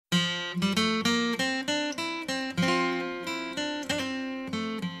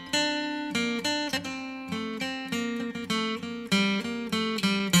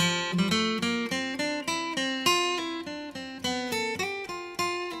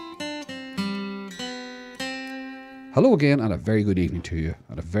Hello again, and a very good evening to you,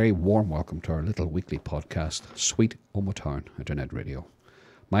 and a very warm welcome to our little weekly podcast, Sweet Omagh Town Internet Radio.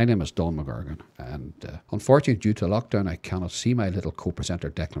 My name is Don McGurgan, and unfortunately, due to lockdown, I cannot see my little co-presenter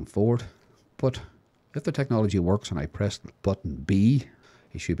Declan Ford. But if the technology works and I press the button B,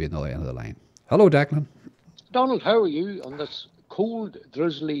 he should be on the other end of the line. Hello, Declan. Donald, how are you on this cold,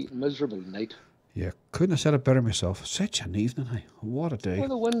 drizzly, miserable night? Yeah, couldn't have said it better myself. Such an evening, hey. What a day. Well,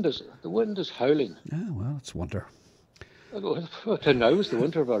 the wind is howling. Yeah, well, it's winter. To now is the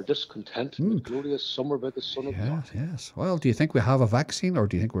winter of our discontent. Glorious summer by the sun of God. Yes. Well, do you think we have a vaccine, or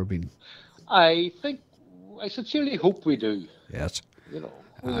do you think we're being... I sincerely hope we do. Yes. You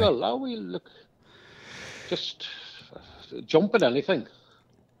know, we look, just jump at anything.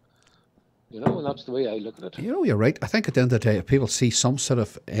 You know, and that's the way I look at it. You know, you're right. I think at the end of the day, if people see some sort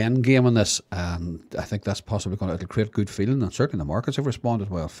of end game in this, and I think that's possibly going to create good feeling, and certainly the markets have responded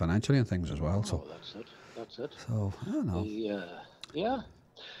well financially and things as well. So that's it. That's it. So I don't know. Yeah.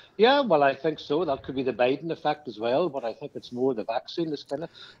 Well, I think so. That could be the Biden effect as well, but I think it's more the vaccine that's kind of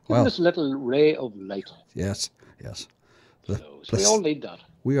giving this little ray of light. Yes. So we all need that.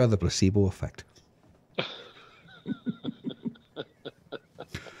 We are the placebo effect.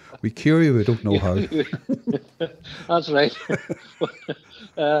 We cure you, we don't know how. That's right.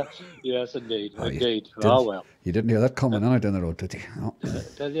 Yes, indeed. Well. You didn't hear that coming on down the road, did you? No.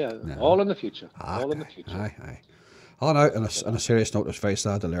 No. All in the future. All in the future. Aye. Oh, now, on a serious note, it was very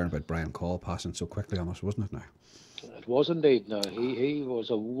sad to learn about Brian Call passing so quickly on us, wasn't it now? It was indeed. No, he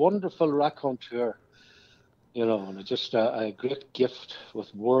was a wonderful raconteur, you know, and just a great gift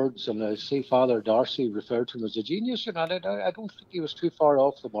with words. And I see Father Darcy referred to him as a genius, and I don't think he was too far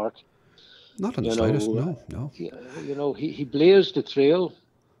off the mark. Not in the slightest, no. You know, he blazed the trail,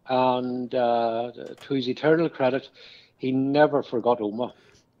 and to his eternal credit, he never forgot Omagh.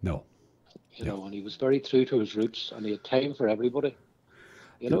 No. You know, and he was very true to his roots, and he had time for everybody.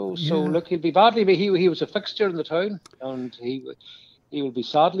 You know, so look, he'll be badly, but he was a fixture in the town, and he will be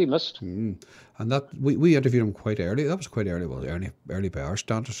sadly missed. And that we interviewed him quite early. That was quite early. Well, early by our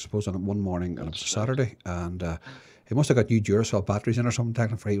standards, I suppose, on one morning, and it was a Saturday, and he must have got new Duracell batteries in or something.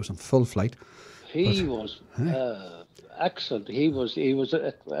 Technically, he was in full flight. He was excellent. It was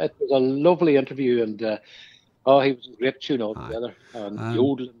a lovely interview, and he was in great tune altogether, and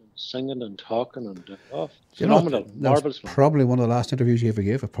yodeling and singing and talking, and phenomenal, marvelous. Probably one of the last interviews you ever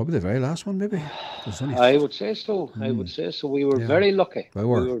gave, or probably the very last one, maybe. I would say so. I would say so. We were very lucky. We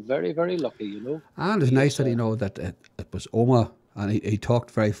were very, very lucky, you know. And it's nice that that it was Omagh, and he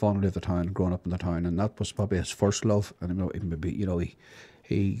talked very fondly of the town, growing up in the town, and that was probably his first love. And maybe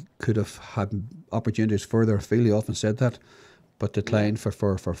he could have had opportunities further afield. He often said that, but declined for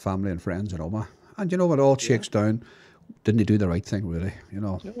family and friends in Omagh. And you know, when it all shakes down, didn't he do the right thing, really? You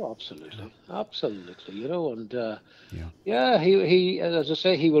know. No, absolutely. You know, and he, as I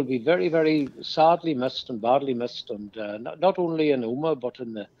say, he will be very, very sadly missed and badly missed, and not only in Omagh, but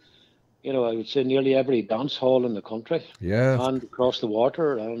in the, you know, I would say nearly every dance hall in the country. Yeah. And across the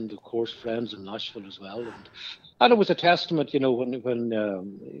water, and of course, friends in Nashville as well. And it was a testament, you know, when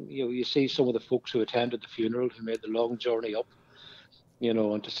you see some of the folks who attended the funeral, who made the long journey up, you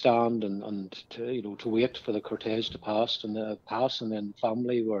know, and to stand and to wait for the cortege to pass, and then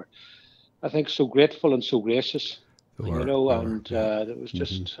family were, I think, so grateful and so gracious, you know, and it was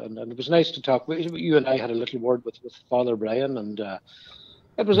just, and it was nice to talk. You and I had a little word with Father Brian, and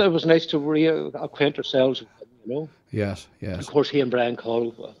it was nice to reacquaint ourselves with him, you know. Yes. Of course, he and Brian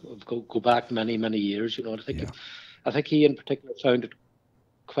Call go back many, many years, you know. And I think he in particular found it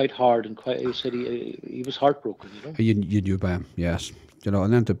quite hard, and he said he was heartbroken, you know. You knew by him, yes. You know,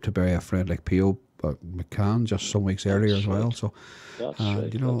 and then to bury a friend like P.O. McCann just some weeks earlier as well. So,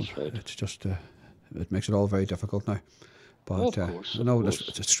 you know, it's just it makes it all very difficult now. But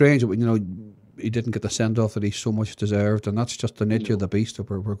it's strange that he didn't get the send off that he so much deserved, and that's just the nature of the beast that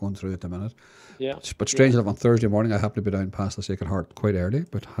we're going through at the minute. Yeah. But strange enough, on Thursday morning, I happened to be down past the Sacred Heart quite early,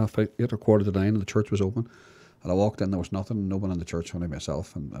 but 8:30 or 8:45, and the church was open. And I walked in, there was nothing, no one in the church, only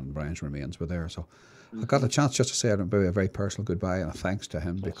myself and Brian's remains were there. So I got a chance just to say a very personal goodbye and a thanks to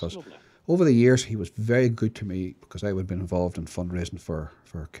him, because over the years he was very good to me, because I would have been involved in fundraising for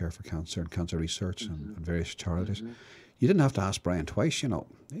Care for Cancer and cancer research and various charities. You didn't have to ask Brian twice, you know.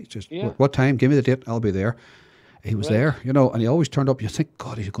 He just, what time, give me the date, I'll be there. He was there, you know, and he always turned up. You think,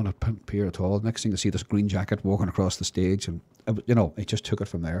 God, he's going to appear at all. Next thing you see, this green jacket walking across the stage, and, you know, he just took it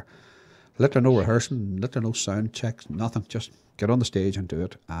from there. Little no rehearsing, little no sound checks, nothing. Just get on the stage and do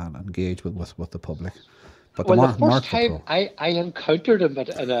it and engage with the public. But the first time I encountered him at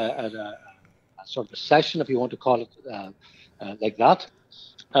a sort of a session, if you want to call it like that,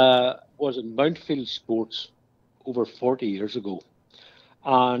 was in Mountfield Sports. over 40 years ago.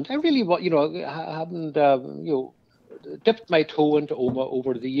 And I really, I haven't, dipped my toe into Omagh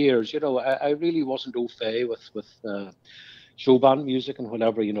over the years. I really wasn't au fait with show band music and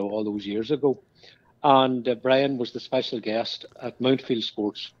whatever, all those years ago. And Brian was the special guest at Mountfield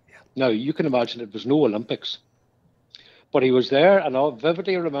Sports. Now, you can imagine it was no Olympics, but he was there, and I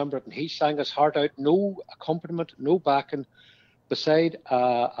vividly remember it, and he sang his heart out, no accompaniment, no backing, beside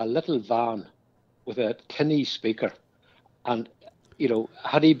a little van with a tinny speaker. And,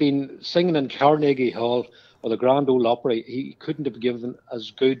 had he been singing in Carnegie Hall or the Grand Ole Opry, he couldn't have given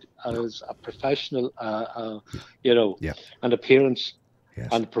as good as a professional, an appearance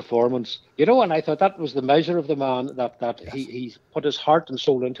and performance. And I thought that was the measure of the man, that he put his heart and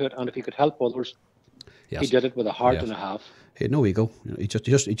soul into it, and if he could help others, he did it with a heart and a half. He had no ego. He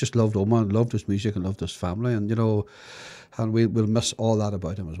just loved Omagh, loved his music, and loved his family, and and we'll miss all that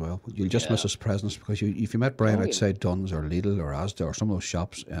about him as well. You'll just miss his presence, because if you met Brian outside Dunn's or Lidl or Asda or some of those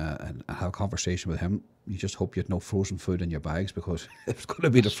shops and have a conversation with him, you just hope you had no frozen food in your bags, because it's going to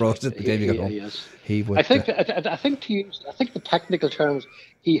be defrosted the day you get home. Yes. He would. I think the technical terms,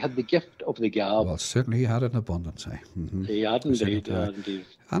 he had the gift of the gab. Well, certainly he had it in abundance. Mm-hmm. He had indeed.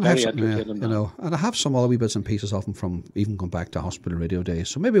 And I have some other wee bits and pieces of him from even going back to hospital radio days.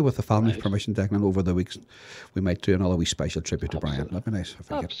 So maybe with the family's permission, Declan, over the weeks, we might do another wee special tribute to Brian. That'd be nice.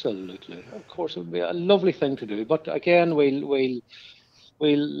 Absolutely. Of course, it would be a lovely thing to do. But again, we'll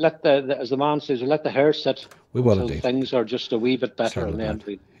let as the man says, we'll let the hair sit. We will indeed. Things are just a wee bit better, Certainly and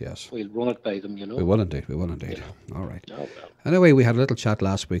then we'll run it by them. We will indeed. All right. Oh, well. Anyway, we had a little chat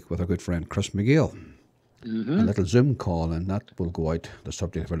last week with our good friend Chris McGale. Mm-hmm. A little Zoom call, and that will go out the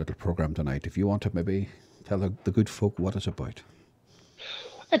subject of our little programme tonight. If you want to maybe tell the good folk what it's about.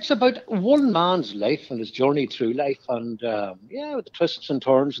 It's about one man's life and his journey through life, and with the twists and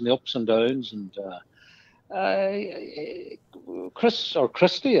turns and the ups and downs. And Chris, or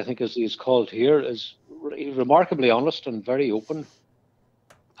Christy, I think as he's called here, is remarkably honest and very open,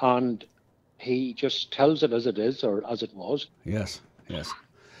 and he just tells it as it is, or as it was. Yes.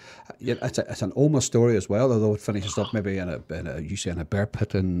 Yeah, it's an Omagh story as well, although it finishes up maybe in a bear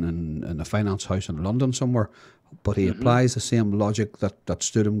pit in a finance house in London somewhere. But he applies the same logic that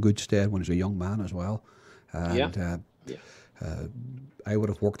stood him good stead when he was a young man as well. And I would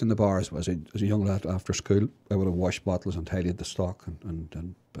have worked in the bar as a young lad after school. I would have washed bottles and tidied the stock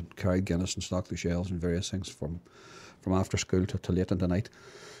and carried Guinness and stocked the shelves and various things from after school to late in the night.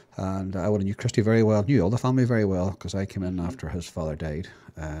 And I would have knew Christy very well, knew all the family very well, because I came in after his father died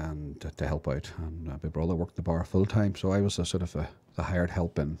and to help out. And my brother worked the bar full time, so I was a sort of the hired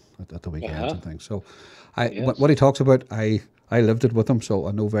help in at the weekends and things. So what he talks about, I lived it with him, so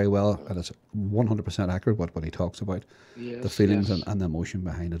I know very well, and it's 100% accurate what he talks about, the feelings and the emotion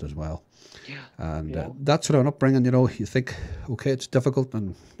behind it as well. And that sort of an upbringing, you think, okay, it's difficult,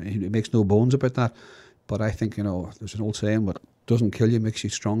 and he makes no bones about that. But I think, there's an old saying, what doesn't kill you makes you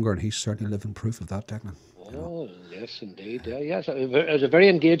stronger, and he's certainly living proof of that, Declan. Oh, yes, indeed. Yes, it was a very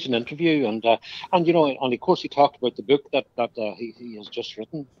engaging interview, and of course he talked about the book that he has just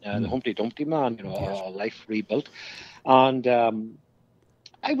written, The Humpty Dumpty Man, a life rebuilt. And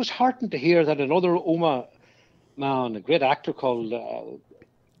I was heartened to hear that another Omagh man, a great actor called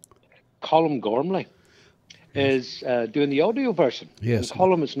Colm Gormley, is doing the audio version. Yes. And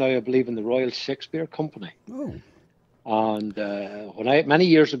Colm is now, I believe, in the Royal Shakespeare Company. Oh. And many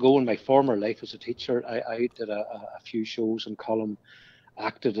years ago in my former life as a teacher, I did a few shows, and Colm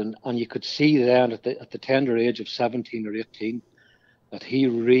acted, and you could see then at the tender age of 17 or 18 that he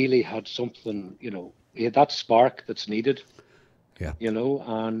really had something, he had that spark that's needed. Yeah.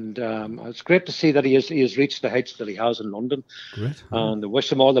 And it's great to see that he has reached the heights that he has in London. Great. And I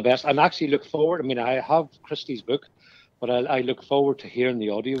wish him all the best. And actually look forward. I mean, I have Christy's book, but I look forward to hearing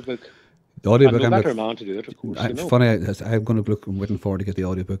the audiobook. The audiobook, I'm a better man to do it, of course. It's funny, I'm going to I'm looking forward to get the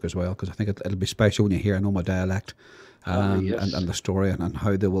audiobook as well, because I think it'll be special when you hear my dialect and the story and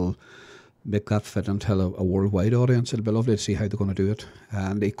how they will make that fit into a worldwide audience. It'll be lovely to see how they're going to do it.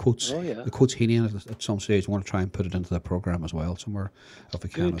 And he quotes Heaney in it at some stage. I want to try and put it into the programme as well, somewhere if we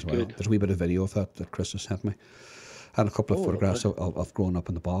can as well. Good. There's a wee bit of video of that Chris has sent me, and a couple of photographs of growing up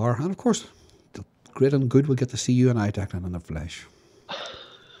in the bar. And of course, the great and good will get to see you and I, Declan, in the flesh.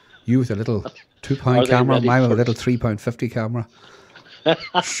 You with a little £2 camera, mine with a little £3.50 camera,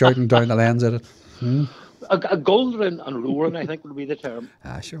 shouting down the lens at it. A golden and roaring, I think, would be the term.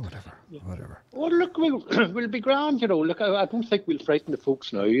 Sure, whatever. Well, look, we'll be grand, Look, I don't think we'll frighten the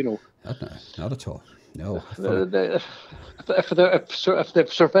folks now, Not at all. No. If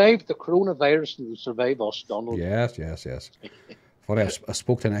they've survived the coronavirus, they'll survive us, Donald. Yes. Funny, I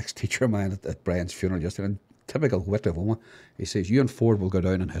spoke to an ex-teacher of mine at Brian's funeral yesterday, and typical wit of Omagh. He says, you and Ford will go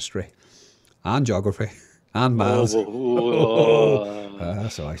down in history and geography and maths.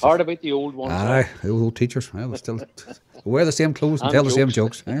 So I said, hard about the old ones. aye, the old teachers. Well, still wear the same clothes and And tell the same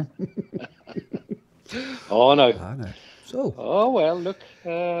jokes. jokes. Oh no. No. So, Oh well, look,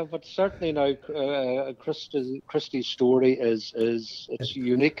 but certainly now Christy's story is it's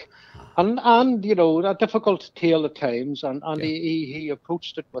unique, and you know, a difficult tale at times, and he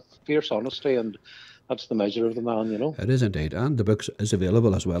approached it with fierce honesty, and that's the measure of the man, you know. it is indeed. And the book is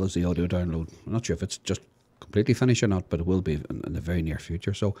available as well as the audio download. I'm not sure if it's just completely finished or not, but it will be in the very near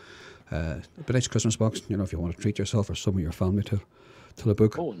future. So, a nice Christmas box, you know, if you want to treat yourself or some of your family to the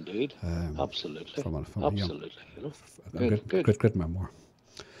book. Oh, indeed. Absolutely. From Absolutely. You know. Good memoir.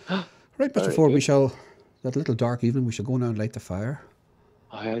 Right, Mr. Ford, that little dark evening, we shall go now and light the fire.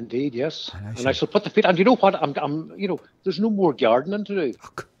 Indeed, yes. And I shall put the feet. And you know what? I'm you know, there's no more gardening to do.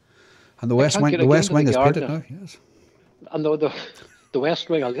 And the West Wing is painted now, yes. And the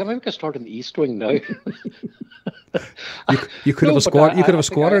West Wing, maybe I can start in the East Wing now. You could have a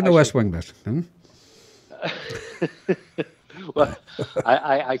squatter in the West Wing, but. Well,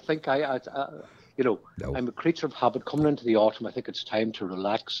 I think you know, no. I'm a creature of habit. Coming into the autumn, I think it's time to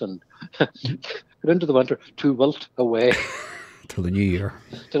relax and get into the winter, to wilt away. Till the new year.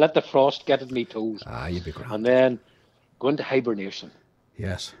 To let the frost get at me toes. You'd be grand. And then go into hibernation.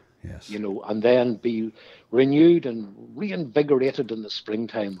 Yes. You know, and then be renewed and reinvigorated in the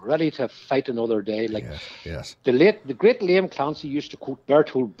springtime, ready to fight another day. Like the great Liam Clancy used to quote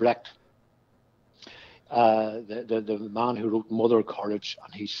Bertolt Brecht, the man who wrote Mother Courage,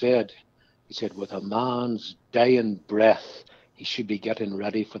 and he said, with a man's dying breath, he should be getting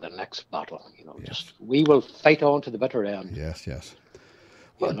ready for the next battle. You know, we will fight on to the bitter end. Yes.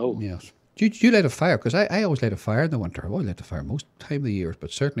 Well, you know. Yes. Do you light a fire? Because I always light a fire in the winter. I always light a fire most time of the year,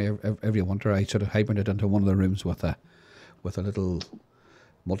 but certainly every winter I sort of hibernate into one of the rooms with a little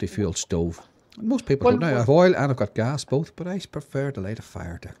multi-fuel stove. And most people don't. I have oil and I've got gas both, but I prefer to light a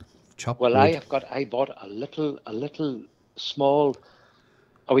fire. Well, wood. I bought a little small.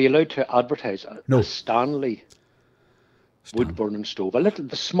 Are we allowed to advertise? No. A Stanley wood burning stove,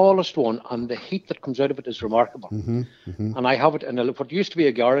 the smallest one, and the heat that comes out of it is remarkable. And I have it in what used to be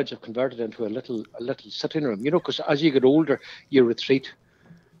a garage. I've converted into a little sitting room. You know, because as you get older, you retreat,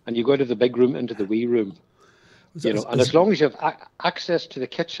 and you go out of the big room into the wee room. You know, and as long as you have access to the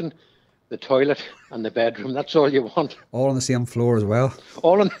kitchen, the toilet, and the bedroom, that's all you want. All on the same floor as well.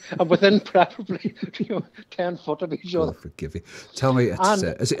 And within preferably 10 foot of each other. Forgive you. Tell me,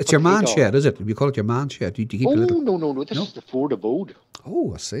 it's your man shed, is it? You call it your man shed? Do you keep no. This is the Ford abode.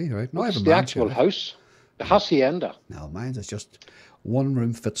 Oh, I see. Right. No, I have a the actual house, the hacienda. No, mine's is just one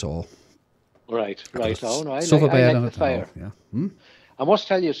room fits all. Right. Oh no, I like the fire. I must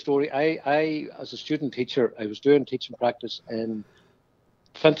tell you a story. I as a student teacher, I was doing teaching practice in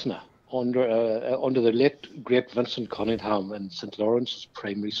Fintona. Under the late great Vincent Cunningham in St. Lawrence's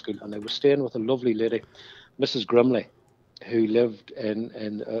Primary School, and I was staying with a lovely lady, Mrs. Grimley, who lived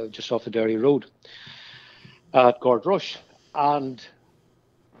in just off the Derry Road at Gordrush, and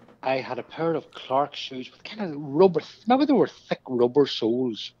I had a pair of Clark shoes with kind of rubber. Maybe they were thick rubber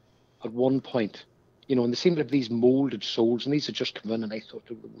soles at one point, you know, and they seemed to have these moulded soles, and these had just come in, and I thought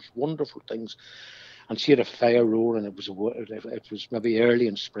they were the most wonderful things. And she had a fire roaring, and it was maybe early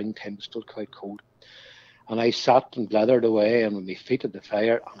in springtime, it was still quite cold. And I sat and blathered away, and with my feet at the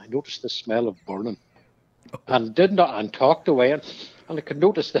fire, and I noticed the smell of burning, and talked away, and I could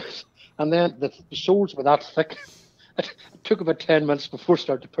notice this. And then the soles were that thick. It took about 10 minutes before it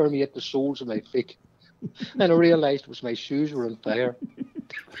started to permeate the soles of my feet. Then I realised it was my shoes were on fire.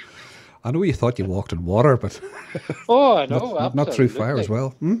 I know you thought you walked in water, but I know, not through fire as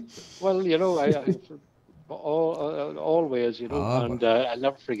well. Well, you know, I always, you know, I'll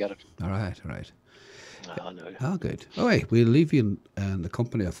never forget it. All right. No. Good. All right, we'll leave you in the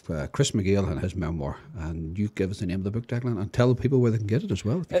company of Chris McGale and his memoir, and you give us the name of the book, Declan, and tell the people where they can get it as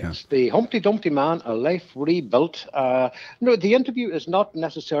well, if you can. It's The Humpty Dumpty Man, A Life Rebuilt. No, the interview is not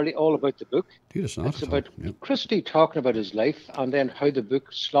necessarily all about the book. It's about Christy talking about his life, and then how the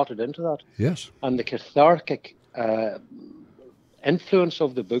book slotted into that. Yes. And the cathartic influence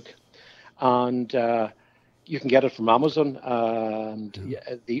of the book, and you can get it from Amazon. And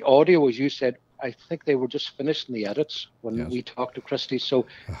the audio, as you said, I think they were just finishing the edits when we talked to Christy, so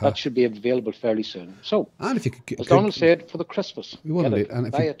that should be available fairly soon. So, and if you could, as Donald said, for the Christmas,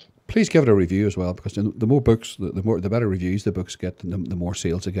 buy it. Please give it a review as well, because the more books, the better reviews the books get, and the more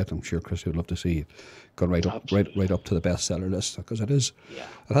sales they get. I'm sure Christy would love to see it go right up to the bestseller list, because it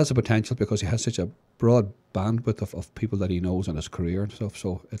has the potential, because he has such a broad bandwidth of people that he knows in his career and stuff.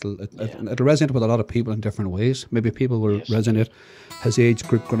 So it'll resonate with a lot of people in different ways. Maybe people will resonate his age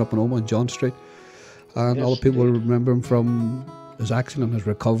group growing up in Omagh and John Street, and other people will remember him from his accident, his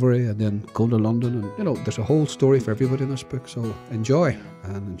recovery, and then going to London. And there's a whole story for everybody in this book. So enjoy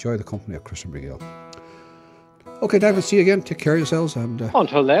the company of Christy McGale. Okay, David, see you again. Take care of yourselves, and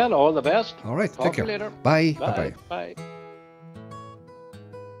until then, all the best. All right, talk take care. Later. Bye. Bye. Bye. Bye.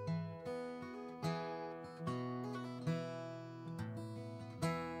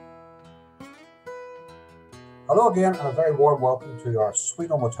 Hello again, and a very warm welcome to our Sweet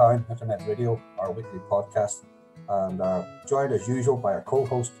Omagh Town Internet Radio, our weekly podcast. And joined as usual by our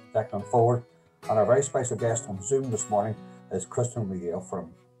co-host Declan Ford, and our very special guest on Zoom this morning is Christy McGale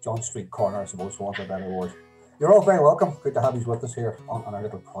from John Street Corner, I suppose, for want of a better word. You're all very welcome. Good to have you with us here on our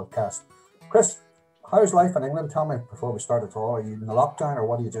little podcast. Chris, how's life in England? Tell me before we start at all. Are you in the lockdown, or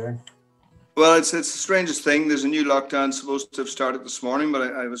what are you doing? Well, it's the strangest thing. There's a new lockdown supposed to have started this morning,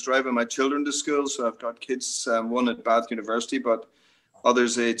 but I was driving my children to school, so I've got kids, one at Bath University, but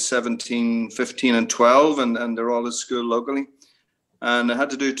others age 17, 15 and 12, and they're all at school locally. And I had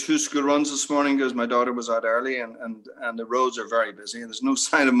to do 2 school runs this morning because my daughter was out early, and the roads are very busy. And there's no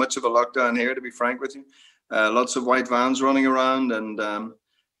sign of much of a lockdown here, to be frank with you. Lots of white vans running around, and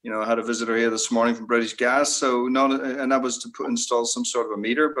I had a visitor here this morning from British Gas, and that was to install some sort of a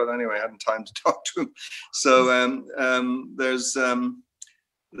meter. But anyway, I hadn't time to talk to him. So there's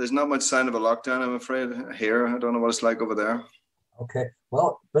not much sign of a lockdown, I'm afraid, here. I don't know what it's like over there. Okay,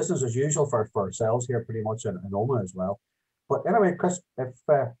 well, business as usual for ourselves here, pretty much in Omagh as well. But anyway, Chris, if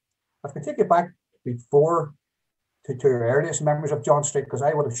I take you back before to your earliest memories of John Street, because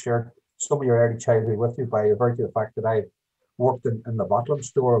I would have shared some of your early childhood with you by virtue of the fact that I worked in the bottling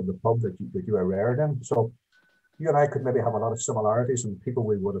store of the pub that you were reared in. So you and I could maybe have a lot of similarities, and people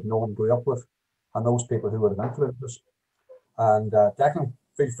we would have known, grew up with, and those people who would have influenced us. And Declan,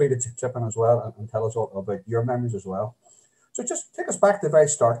 feel free to chip in as well and tell us all about your memories as well. So just take us back to the very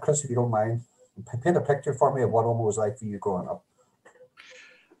start, Chris, if you don't mind. Paint a picture for me of what Omagh was like for you growing up.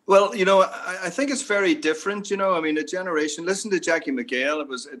 Well, I think it's very different. I mean, a generation. Listen to Jackie McGale. It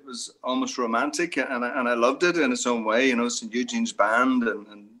was almost romantic, and I loved it in its own way. St. Eugene's band,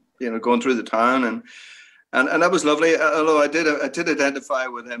 and going through the town, and that was lovely. Although I did identify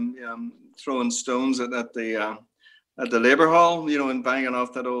with him throwing stones at the Labour Hall, and banging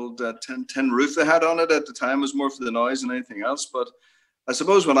off that old tin roof they had on it at the time. Was more for the noise than anything else. But I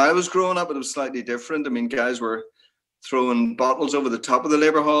suppose when I was growing up, it was slightly different. I mean, guys were throwing bottles over the top of the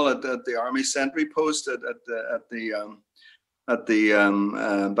Labour Hall at the Army sentry post at the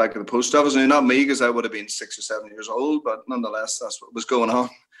back of the post office. I mean, not me, because I would have been 6 or 7 years old, but nonetheless, that's what was going on.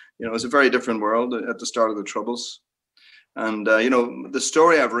 It was a very different world at the start of the Troubles. And the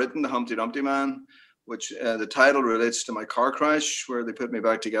story I've written, The Humpty Dumpty Man, which the title relates to my car crash, where they put me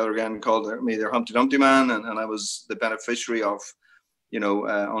back together again and called me their Humpty Dumpty Man, and I was the beneficiary of,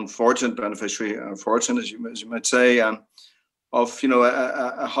 unfortunate beneficiary, unfortunate as you might say, of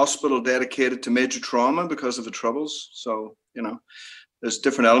a hospital dedicated to major trauma because of the Troubles. So there's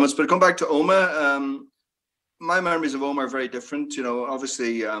different elements. But going back to Omagh, my memories of Omagh are very different.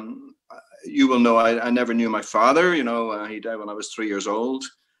 Obviously, you will know I never knew my father. He died when I was 3 years old.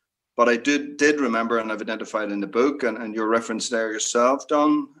 But I did remember, and I've identified in the book, and your reference there yourself,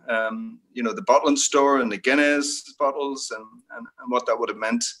 Don, the bottling store and the Guinness bottles, and what that would have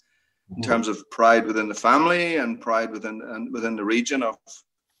meant in terms of pride within the family and pride within the region of,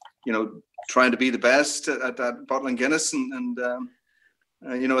 trying to be the best at that bottling Guinness. And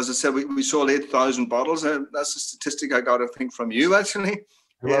as I said, we sold 8,000 bottles. That's a statistic I got, I think, from you, actually.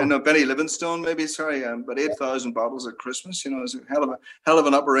 Yeah, no, Benny Livingstone, maybe, sorry, but 8,000 bottles at Christmas, is a hell of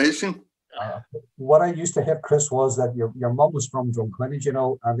an operation. What I used to hit, Chris, was that your mum was from Drumclinnage,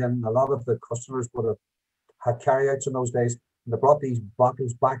 and then a lot of the customers would have had carryouts in those days, and they brought these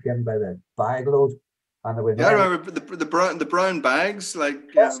bottles back in by the bag load, and they would. Yeah, I remember the brown bags, like.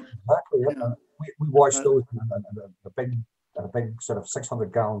 Yes, exactly. Yeah. We washed those in a big sort of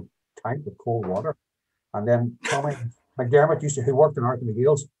 600-gallon tank with cold water, and then Tommy McDermott who worked in Arthur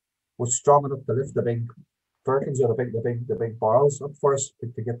McGale's, was strong enough to lift the big firkins or the big barrels up for us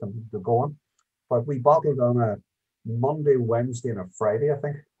to get them to going. But we bottled on a Monday, Wednesday, and a Friday, I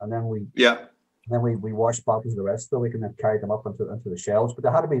think, and then we washed bottles the rest of the week and then carried them up into the shelves. But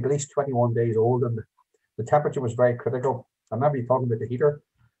they had to be at least 21 days old, and the temperature was very critical. I remember you talking about the heater.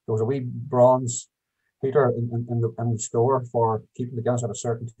 There was a wee bronze Peter, in the store for keeping the Guinness at a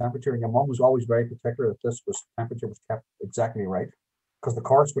certain temperature, and your mum was always very particular that temperature was kept exactly right, because the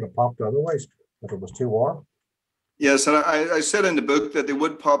corks would have popped otherwise if it was too warm. Yes, and I said in the book that they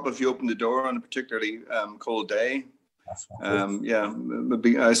would pop if you opened the door on a particularly cold day. Yeah,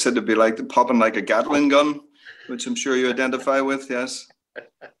 I said it'd be like popping like a Gatling gun, which I'm sure you identify with. Yes.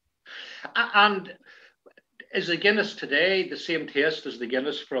 And is the Guinness today the same taste as the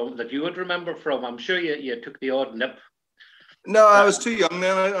Guinness that you would remember from? I'm sure you took the odd nip. No, I was too young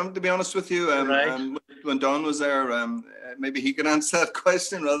then, to be honest with you. Right. When Don was there, maybe he could answer that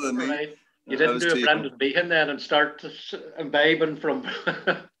question rather than me. Right. You didn't do a Brendan Behan then and start imbibing from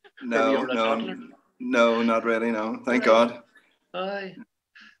No, not really. No, thank God. Aye.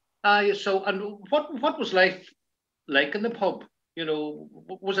 So, and what was life like in the pub? You know,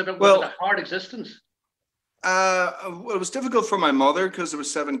 was it a hard existence? Well, it was difficult for my mother because there were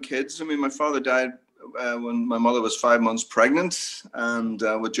 7 kids. I mean, my father died when my mother was 5 months pregnant, and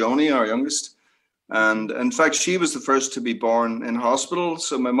with Joni, our youngest. And in fact, she was the first to be born in hospital.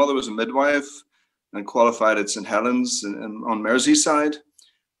 So my mother was a midwife and qualified at St. Helens on Merseyside.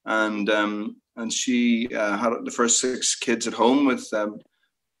 And she had the first 6 kids at home with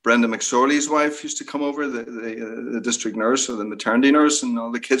Brenda McSorley's wife used to come over, the district nurse or the maternity nurse, and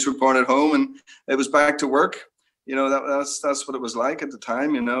all the kids were born at home, and it was back to work. You know, that's what it was like at the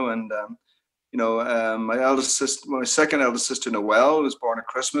time, you know. And my second eldest sister Noelle was born at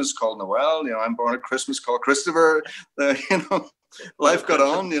Christmas, called Noelle. You know, I'm born at Christmas, called Christopher. You know, life got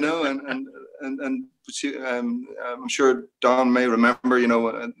on. You know, and she, I'm sure Don may remember. You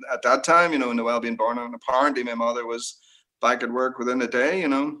know, at that time, you know, Noelle being born, and apparently my mother was back at work within a day. You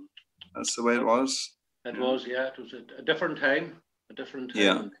know, that's the way it was. It was, yeah. It was a different time.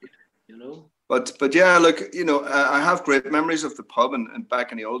 Yeah. You know. But yeah, look, you know, I have great memories of the pub and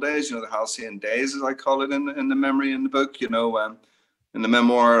back in the old days, you know, the halcyon days, as I call it in the memory in the book, you know, in the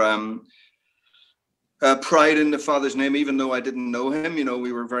memoir, pride in the father's name, even though I didn't know him, you know,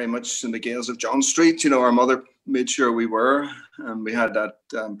 we were very much in the Gales of John Street, you know, our mother made sure we were, and we had that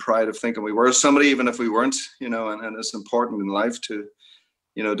pride of thinking we were somebody, even if we weren't, you know, and it's important in life to,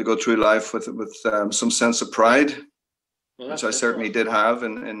 you know, to go through life with some sense of pride. Which I certainly did have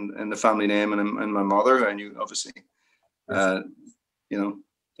in the family name and in my mother. I knew, obviously, you know,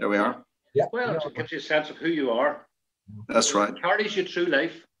 there we are. Yeah. Well, it gives you a sense of who you are. That's right. It carries you through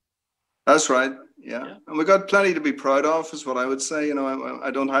life. That's right. Yeah. And we got plenty to be proud of, is what I would say. You know,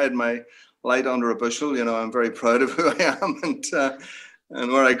 I don't hide my light under a bushel. You know, I'm very proud of who I am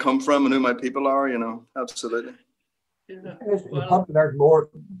and where I come from and who my people are. You know, absolutely. Yeah. You probably learned more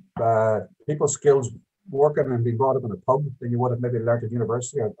people skills working and being brought up in a pub than you would have maybe learned at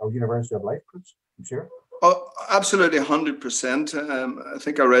university or University of Life, Chris, I'm sure. Oh, absolutely, 100%. I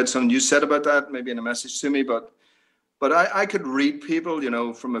think I read something you said about that, maybe in a message to me, but I could read people, you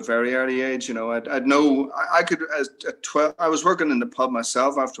know, from a very early age. You know, I'd know I could at 12. I was working in the pub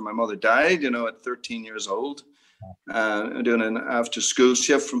myself after my mother died. You know, at 13 years old, doing an after school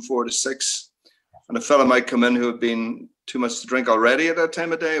shift from 4 to 6. And a fellow might come in who had been too much to drink already at that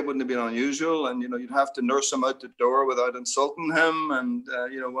time of day. It wouldn't have been unusual. And, you know, you'd have to nurse him out the door without insulting him and,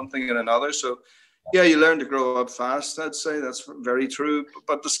 you know, one thing and another. So, yeah, you learn to grow up fast, I'd say. That's very true.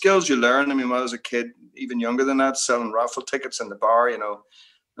 But the skills you learn, I mean, when I was a kid, even younger than that, selling raffle tickets in the bar, you know,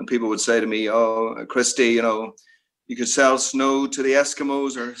 and people would say to me, oh, Christy, you know, you could sell snow to the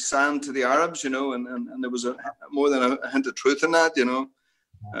Eskimos or sand to the Arabs, you know, and there was more than a hint of truth in that, you know.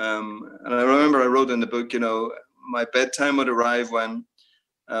 And I remember I wrote in the book, you know, my bedtime would arrive when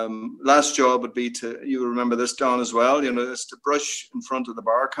last job would be you remember this, Don, as well, you know, is to brush in front of the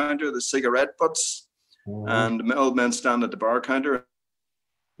bar counter, the cigarette butts, and the old men stand at the bar counter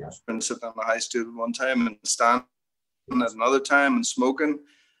and sit on the high stool one time and stand at another time and smoking.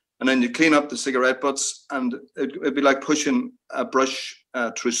 And then you clean up the cigarette butts and it'd be like pushing a brush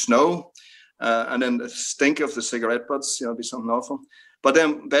through snow. And then the stink of the cigarette butts, you know, it'd be something awful. But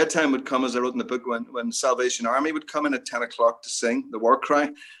then bedtime would come, as I wrote in the book, when the Salvation Army would come in at 10 o'clock to sing the war cry.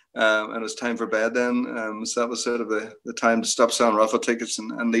 And it was time for bed then. So that was sort of the time to stop selling raffle tickets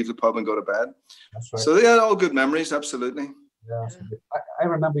and leave the pub and go to bed. That's right. So yeah, all good memories, absolutely. Yeah, I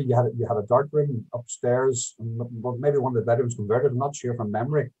remember you had a dark room upstairs, and maybe one of the bedrooms converted. I'm not sure from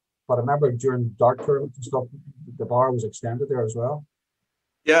memory, but I remember during dark tournaments and stuff, the bar was extended there as well.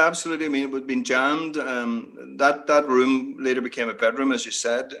 Yeah, absolutely. I mean, it would have been jammed. That room later became a bedroom, as you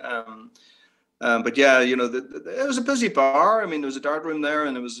said. But yeah, you know, it was a busy bar. I mean, there was a dart room there,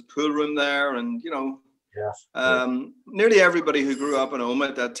 and there was a pool room there, and you know, nearly everybody who grew up in Omagh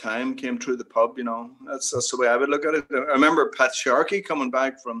at that time came through the pub. You know, that's the way I would look at it. I remember Pat Sharkey coming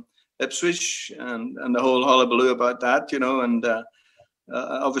back from Ipswich, and the whole hullabaloo about that, you know, and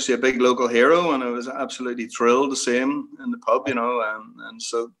obviously a big local hero, and I was absolutely thrilled to see him in the pub, you know, and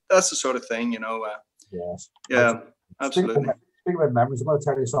so that's the sort of thing, you know. Yes. Yeah, absolutely. Speaking about memories, I'm going to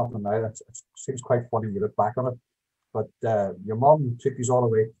tell you something now. It seems quite funny when you look back on it. But your mum took you all the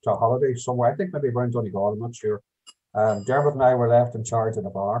way to a holiday somewhere. I think maybe around Donegal, I'm not sure. Dermot and I were left in charge of the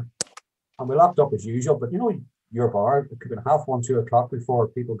bar. And we locked up as usual. But you know, your bar, it could have been 1:30, 2 o'clock before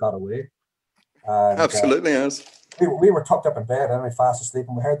people got away. And, absolutely, yes. We were tucked up in bed anyway, fast asleep.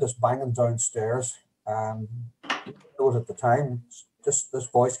 And we heard this banging downstairs. And it was at the time, just this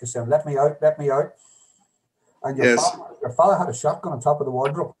voice was saying, let me out, let me out. And your father had a shotgun on top of the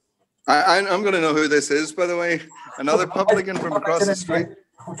wardrobe. I'm going to know who this is, by the way. Another publican from across the street.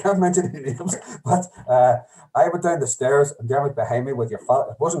 We can't mention any names, but I went down the stairs and Dermot behind me with your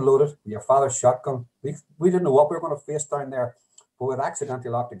father. It wasn't loaded. Your father's shotgun. We didn't know what we were going to face down there, but we'd accidentally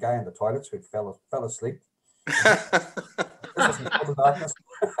locked a guy in the toilets who fell asleep. This was in total darkness.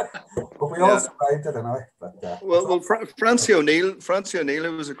 But we all survived it anyway. But, well, Francie O'Neill,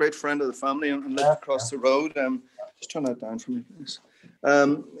 who was a great friend of the family and lived across the road. Just turn that down for me, please.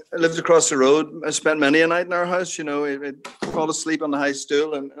 I lived across the road. I spent many a night in our house. You know, he'd fall asleep on the high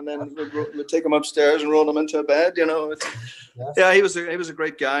stool, and then we'd take him upstairs and roll him into a bed. You know, yeah, he was a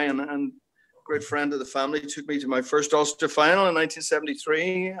great guy and great friend of the family. He took me to my first Ulster final in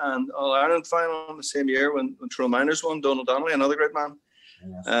 1973 and All Ireland final in the same year when Tyrone Miners won. Donald Donnelly, another great man.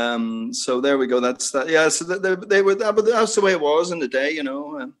 Yes. So there we go. That's that. Yeah. So they were that, but that's the way it was in the day. You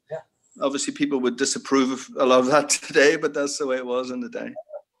know. And obviously, people would disapprove of a lot of that today, but that's the way it was in the day.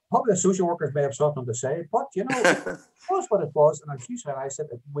 Probably the social workers may have something to say, but you know, that's what it was. And as you said, I said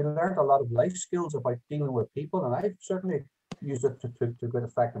we learned a lot of life skills about dealing with people, and I've certainly used it to good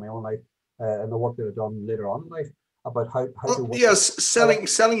effect in my own life and the work that I've done later on in life about how to work. Yes,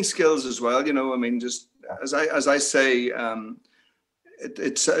 selling skills as well. You know, I mean, just as I say.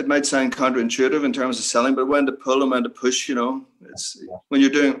 It might sound counterintuitive in terms of selling, but when to pull and when to push, you know, it's when you're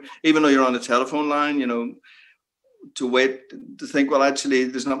doing, even though you're on the telephone line, you know, to wait to think, well, actually,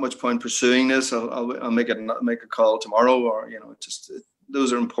 there's not much point pursuing this. I'll make a call tomorrow, or you know,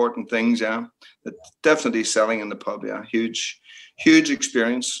 those are important things. Yeah, but definitely selling in the pub. Yeah, huge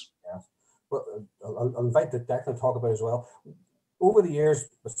experience. Yeah, well, I'll invite Declan to talk about it as well. Over the years,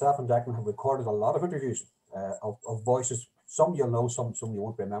 myself and Declan have recorded a lot of interviews of voices. Some you'll know, some you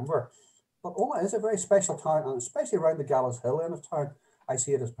won't remember. But Omagh is a very special town, and especially around the Gallows Hill end of town, I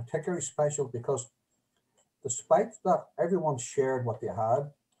see it as particularly special because despite that everyone shared what they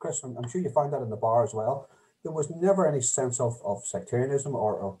had, Chris, I'm sure you found that in the bar as well, there was never any sense of sectarianism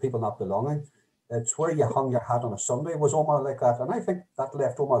or people not belonging. It's where you hung your hat on a Sunday was Omagh like that, and I think that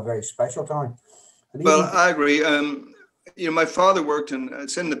left Omagh a very special town. And well, I agree. You know, my father worked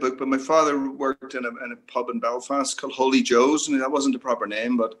it's in the book, but my father worked in a pub in Belfast called Holy Joe's, and that wasn't the proper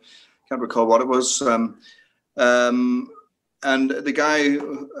name, but I can't recall what it was. And the guy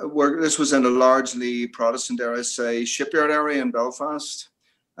worked, this was in a largely Protestant, dare I say, shipyard area in Belfast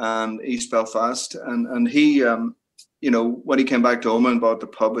and East Belfast. And he, you know, when he came back to Omagh and bought the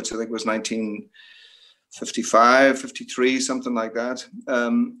pub, which I think was 1955, 53, something like that,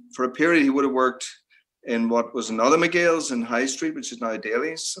 for a period he would have worked in what was another McGale's in High Street, which is now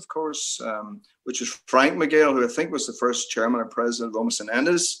Daly's, of course, which is Frank McGale, who I think was the first chairman or president of Omagh St.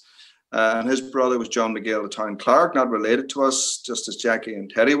 Enda's. And his brother was John McGale, the town clerk, not related to us, just as Jackie and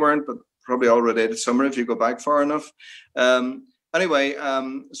Teddy weren't, but probably all related somewhere if you go back far enough. Anyway,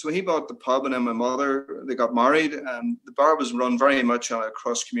 so he bought the pub, and then my mother, they got married, and the bar was run very much on a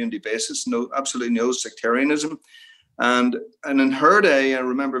cross-community basis, absolutely no sectarianism. And in her day, I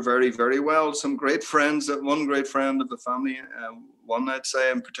remember very, very well, one great friend of the family, one I'd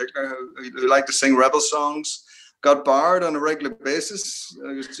say in particular, who liked to sing rebel songs, got barred on a regular basis.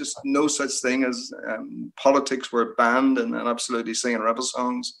 There was just no such thing as politics were banned, and absolutely singing rebel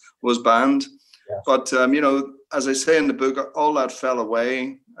songs was banned. Yeah. But, you know, as I say in the book, all that fell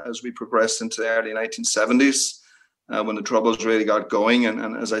away as we progressed into the early 1970s, when the Troubles really got going.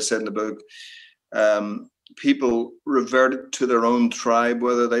 And as I said in the book, people reverted to their own tribe,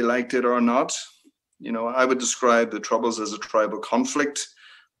 whether they liked it or not. You know, I would describe the Troubles as a tribal conflict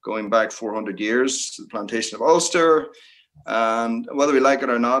going back 400 years to the plantation of Ulster. And whether we like it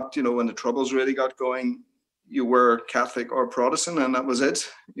or not, you know, when the Troubles really got going, you were Catholic or Protestant, and that was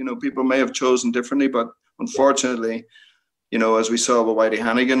it. You know, people may have chosen differently, but unfortunately, you know, as we saw with Whitey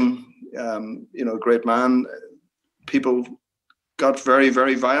Hannigan, you know, great man, people got very,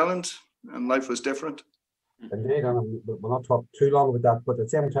 very violent, and life was different. Indeed, and we'll not talk too long about that, but at the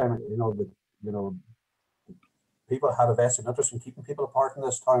same time, you know, people had a vested interest in keeping people apart in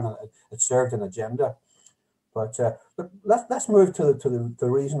this town, and it served an agenda. But let's move to the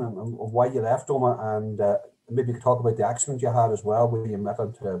reason of why you left Omagh, and maybe you could talk about the accident you had as well, where you met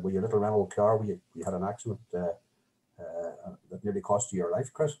with your little rental car, where you had an accident that nearly cost you your life,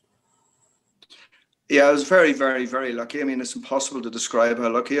 Chris. Yeah, I was very, very, very lucky. I mean, it's impossible to describe how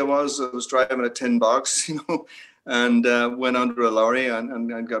lucky I was. I was driving a tin box, and went under a lorry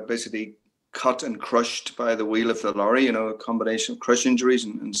and got basically cut and crushed by the wheel of the lorry, a combination of crush injuries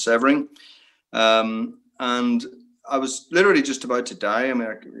and severing. And I was literally just about to die. I mean,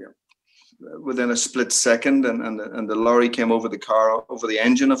 within a split second, and the lorry came over the car, over the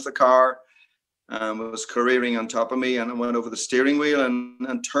engine of the car, was careering on top of me, and I went over the steering wheel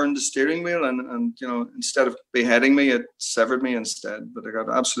and turned the steering wheel, and instead of beheading me, it severed me instead. But I got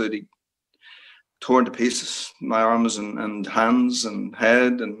absolutely torn to pieces, my arms and hands and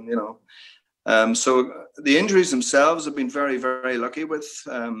head, and so the injuries themselves have been very, very lucky with.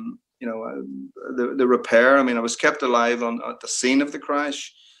 The repair. I mean, I was kept alive at the scene of the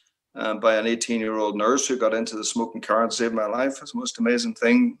crash by an 18-year-old nurse who got into the smoking car and saved my life. It's the most amazing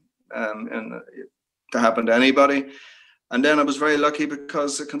thing to happen to anybody. And then I was very lucky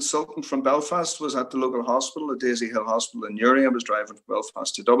because a consultant from Belfast was at the local hospital, at Daisy Hill Hospital in Newry. I was driving from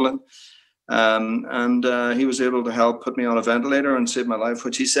Belfast to Dublin. And he was able to help put me on a ventilator and save my life,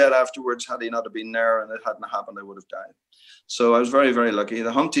 which he said afterwards, had he not have been there and it hadn't happened, I would have died. So I was very, very lucky.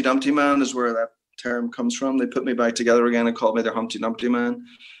 The Humpty Dumpty Man is where that term comes from. They put me back together again and called me their Humpty Dumpty Man.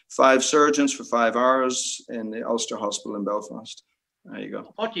 5 surgeons for 5 hours in the Ulster Hospital in Belfast. There you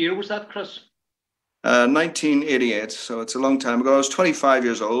go. What year was that, Chris? 1988. So it's a long time ago. I was 25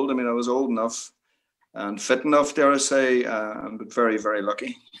 years old. I mean, I was old enough and fit enough, dare I say, but very, very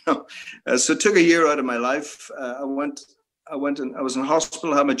lucky. So it took a year out of my life. I was in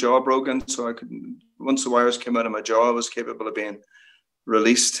hospital, had my jaw broken, so I couldn't. Once the wires came out of my jaw, I was capable of being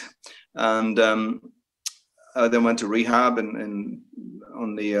released, and I then went to rehab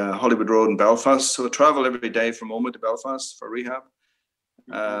on the Hollywood Road in Belfast. So I traveled every day from Omagh to Belfast for rehab.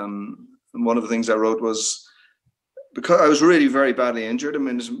 And one of the things I wrote was, because I was really very badly injured. I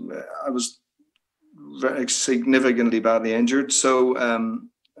mean, I was very significantly badly injured, so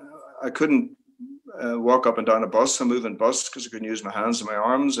I couldn't walk up and down a bus, a moving bus, because I couldn't use my hands and my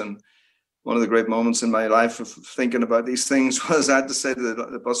arms. And one of the great moments in my life of thinking about these things was I had to say to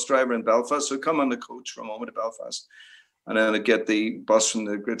the bus driver in Belfast, so I'd come on the coach from Omagh to Belfast, and then I'd get the bus from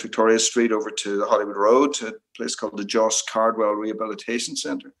the Great Victoria Street over to the Hollywood Road to a place called the Joss Cardwell Rehabilitation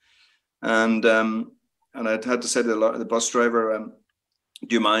Centre. And I'd had to say to the bus driver,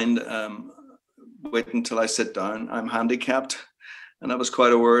 do you mind waiting until I sit down? I'm handicapped. And that was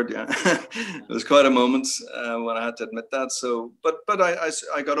quite a word, yeah. It was quite a moment when I had to admit that. So, but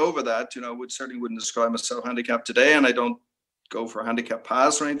I got over that. Certainly wouldn't describe myself handicapped today, and I don't go for a handicap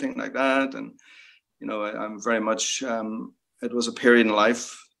pass or anything like that. And I'm very much. It was a period in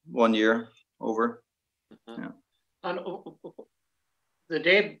life, 1 year over. Yeah. And the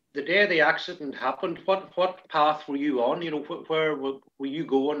day of the accident happened, what path were you on? Where were you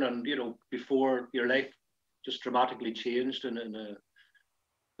going? And before your life just dramatically changed in a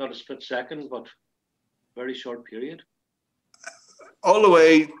not a split second, but very short period. All the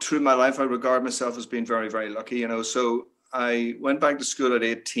way through my life, I regard myself as being very, very lucky. So I went back to school at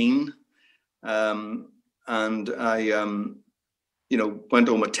 18, and I, went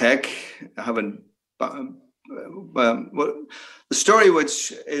to Omagh Tech, having. The story,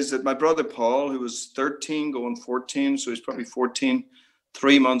 which is that my brother Paul, who was 13, going 14, so he's probably 14,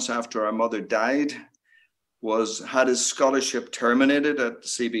 3 months after our mother died, had his scholarship terminated at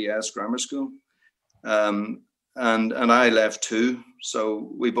CBS Grammar School, and I left too.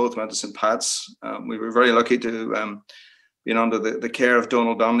 So we both went to St. Pat's. We were very lucky to be under the care of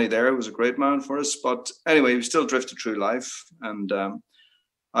Donald Donnelly there. He was a great man for us. But anyway, we still drifted through life, and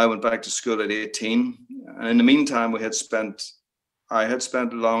I went back to school at 18. And in the meantime, I had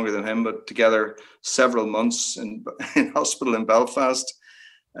spent longer than him, but together several months in hospital in Belfast.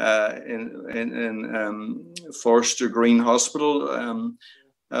 In Forster Green Hospital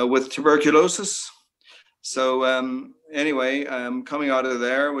with tuberculosis. So anyway, coming out of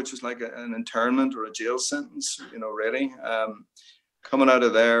there, which was like an internment or a jail sentence, really. Coming out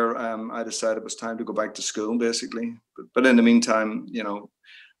of there, I decided it was time to go back to school, basically. But in the meantime,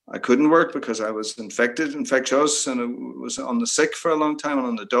 I couldn't work because I was infectious, and I was on the sick for a long time and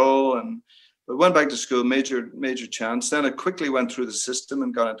on the dole, but went back to school, major chance. Then I quickly went through the system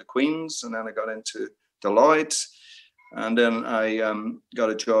and got into Queen's, and then I got into Deloitte, and then I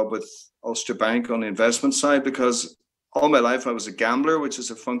got a job with Ulster Bank on the investment side, because all my life I was a gambler, which is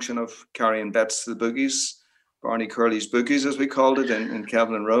a function of carrying bets to the boogies Barney Curley's Bookies, as we called it, in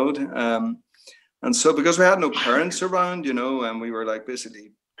Kevlin Road. And so because we had no parents around, you know, and we were like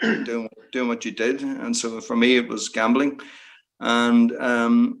basically doing what you did. And so for me, it was gambling. And,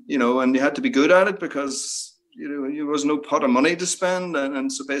 you know, and you had to be good at it because, you know, there was no pot of money to spend.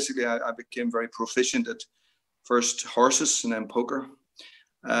 And so basically I became very proficient at first horses and then poker.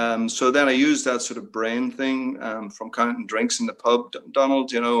 So then I used that sort of brain thing from counting drinks in the pub,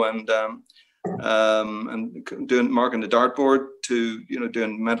 Donald, you know, and doing marking the dartboard to, you know,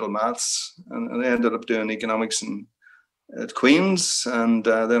 doing mental maths, and I ended up doing economics at Queen's, and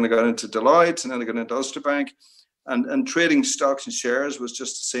then I got into Deloitte, and then I got into Ulster Bank, and trading stocks and shares was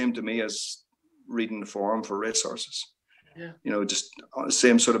just the same to me as reading the forum for racehorses. Yeah. You know, just the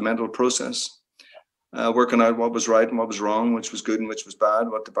same sort of mental process. Working out what was right and what was wrong, which was good and which was bad,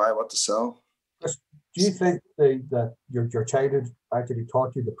 what to buy, what to sell. Do you think that your childhood actually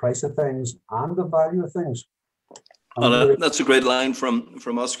taught you the price of things and the value of things? Well, that's a great line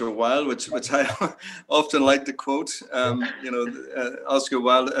from Oscar Wilde, which I often like to quote. You know, Oscar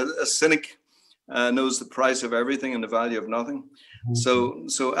Wilde, a cynic knows the price of everything and the value of nothing. Mm-hmm.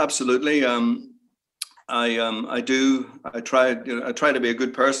 So absolutely. I try to be a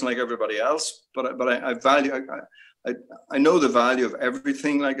good person like everybody else, but I value, I know the value of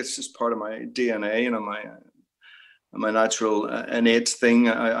everything. Like it's just part of my DNA, you know, my natural innate thing.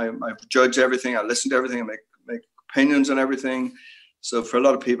 I judge everything. I listen to everything. I make opinions on everything. So for a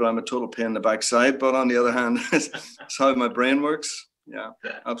lot of people, I'm a total pain in the backside. But on the other hand, it's how my brain works. Yeah,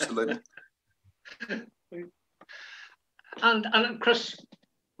 absolutely. And Chris,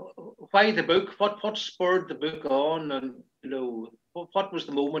 why the book? What spurred the book on? And you know, what was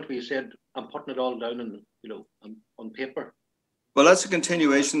the moment where you said, "I'm putting it all down and you know, on paper"? Well, that's a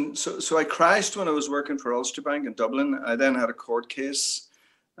continuation. So I crashed when I was working for Ulster Bank in Dublin. I then had a court case,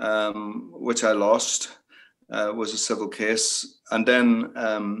 which I lost. Was a civil case, and then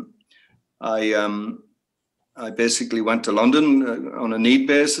I basically went to London on a need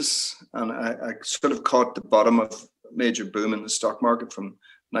basis, and I sort of caught the bottom of major boom in the stock market from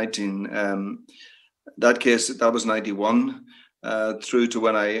that was 91 through to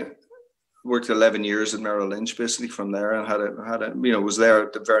when I worked 11 years at Merrill Lynch, basically from there, and had a you know, was there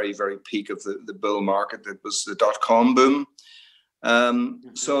at the very, very peak of the bull market. That was the .com boom.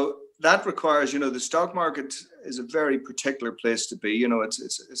 So that requires, you know, the stock market is a very particular place to be. You know, it's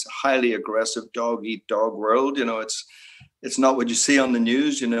a highly aggressive dog eat dog world. You know, it's not what you see on the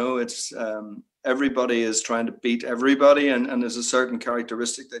news. You know, it's everybody is trying to beat everybody, and there's a certain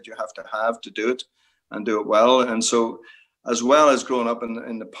characteristic that you have to do it and do it well. And so, as well as growing up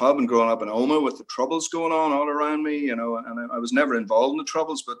in the pub and growing up in Omagh with the troubles going on all around me, you know, and I was never involved in the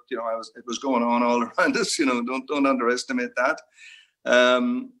troubles, but you know, it was going on all around us. You know, don't underestimate that.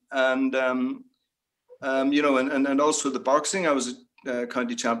 You know, and also the boxing. I was a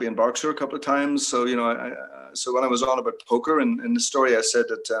county champion boxer a couple of times. So you know, so when I was on about poker, and in the story I said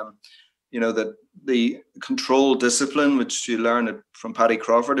that you know, that the control discipline, which you learn from Paddy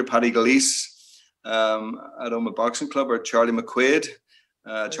Crawford or Paddy Galeese at Omagh Boxing Club, or Charlie McQuaid,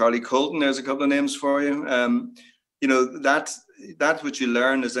 Charlie Colton. There's a couple of names for you. You know, that what you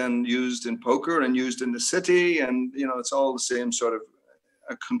learn is then used in poker and used in the city, and you know, it's all the same sort of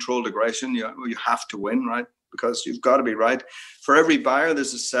a controlled aggression. You have to win, right? Because you've got to be right. For every buyer,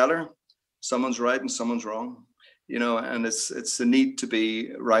 there's a seller. Someone's right and someone's wrong. You know, and it's the need to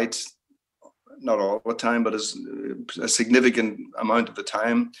be right, not all the time, but as a significant amount of the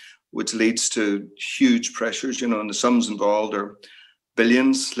time, which leads to huge pressures. You know, and the sums involved are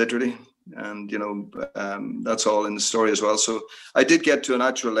billions, literally. And you know, that's all in the story as well. So I did get to a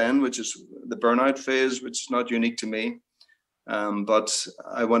natural end, which is the burnout phase, which is not unique to me. But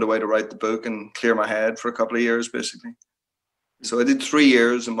I went away to write the book and clear my head for a couple of years, basically. So I did 3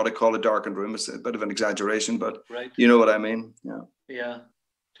 years in what I call a darkened room. It's a bit of an exaggeration, but right. You know what I mean. Yeah. Yeah.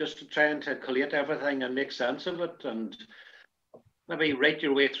 Just trying to collate everything and make sense of it, and maybe write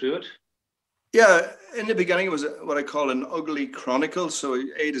your way through it. Yeah. In the beginning, it was what I call an ugly chronicle. So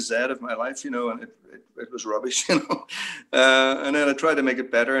A to Z of my life, you know, and it was rubbish, you know. And then I tried to make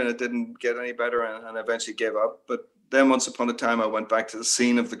it better, and it didn't get any better, and eventually gave up. But then once upon a time, I went back to the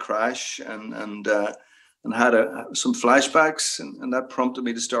scene of the crash and had some flashbacks, and that prompted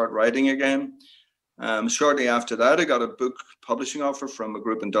me to start writing again. Shortly after that, I got a book publishing offer from a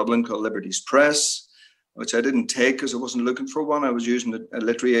group in Dublin called Liberty's Press, which I didn't take because I wasn't looking for one. I was using a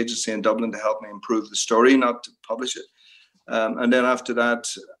literary agency in Dublin to help me improve the story, not to publish it. And then after that,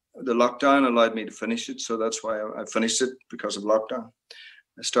 the lockdown allowed me to finish it. So that's why I finished it, because of lockdown.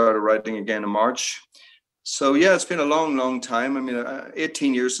 I started writing again in March. So yeah, it's been a long, long time. I mean,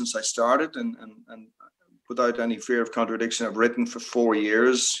 18 years since I started, and without any fear of contradiction, I've written for 4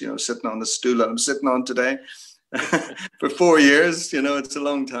 years, sitting on the stool that I'm sitting on today. For 4 years, it's a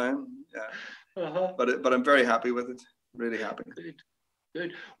long time. Yeah. Uh-huh. But I'm very happy with it. Really happy.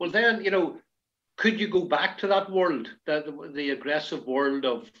 Good. Well, then, could you go back to that world, the aggressive world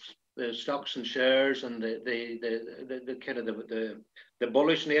of the stocks and shares and the kind of the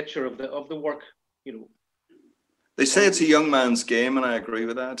bullish nature of the work? They say it's a young man's game, and I agree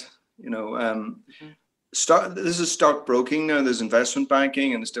with that. This is stockbroking now. There's investment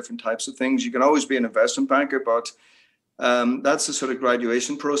banking, and there's different types of things. You can always be an investment banker, but that's the sort of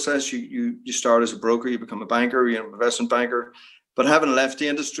graduation process. You start as a broker, you become a banker, you're an investment banker. But having left the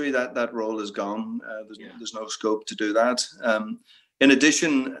industry, that role is gone. There's no scope to do that. In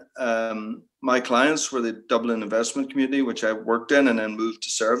addition, my clients were the Dublin investment community, which I worked in and then moved to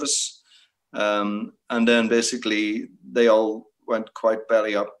service. And then basically they all went quite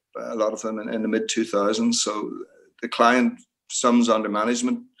belly up, a lot of them in the mid 2000s. So the client sums under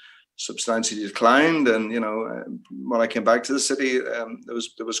management substantially declined. And, when I came back to the city, there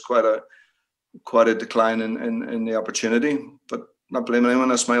was quite a decline in the opportunity, but not blaming anyone.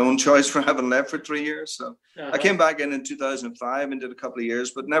 That's my own choice for having left for 3 years. So I came back in 2005 and did a couple of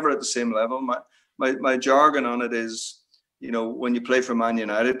years, but never at the same level. My jargon on it is, when you play for Man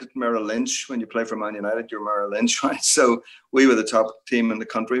United, Merrill Lynch, when you play for Man United, you're Merrill Lynch, right? So we were the top team in the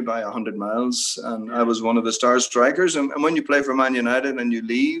country by 100 miles, and I was one of the star strikers. And when you play for Man United and you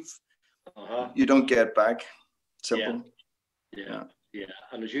leave, you don't get back. Simple. Yeah.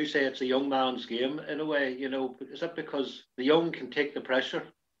 And as you say, it's a young man's game in a way. Is that because the young can take the pressure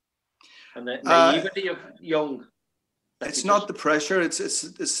and the naivety of young? It's not the pressure. It's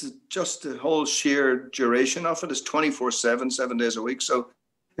just the whole sheer duration of it. It's 24/7, 7 days a week. So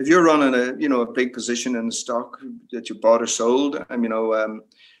if you're running a big position in the stock that you bought or sold,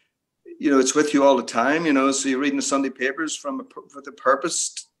 it's with you all the time. So you're reading the Sunday papers with a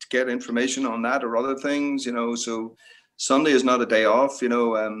purpose to get information on that or other things. So Sunday is not a day off.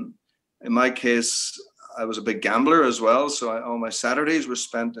 In my case, I was a big gambler as well. So all my Saturdays were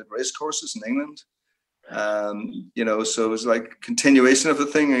spent at racecourses in England. So it was like continuation of the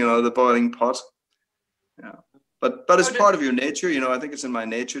thing, the boiling pot. Yeah. But it's part of your nature, I think it's in my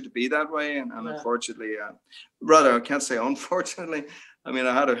nature to be that way. And unfortunately, rather, I can't say unfortunately. I mean,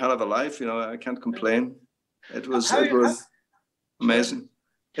 I had a hell of a life, I can't complain. It was amazing.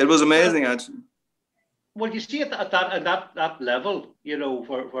 It was amazing, actually. Well, you see at that level,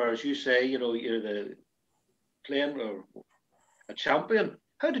 where as you say, you're the playing or a champion.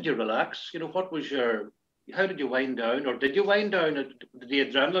 How did you relax? How did you wind down, or did you wind down? Did the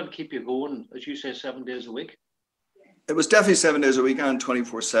adrenaline keep you going, as you say, 7 days a week? It was definitely 7 days a week and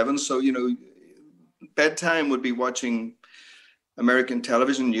 24/7. So bedtime would be watching American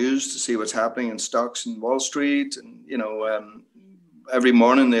television news to see what's happening in stocks in Wall Street, and every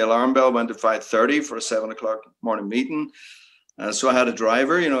morning the alarm bell went at 5:30 for a 7 o'clock morning meeting. So I had a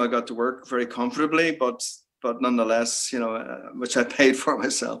driver, I got to work very comfortably, but nonetheless, which I paid for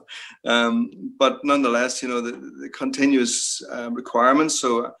myself. But nonetheless, the continuous requirements.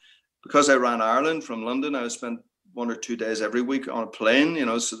 So because I ran Ireland from London, I spent 1 or 2 days every week on a plane,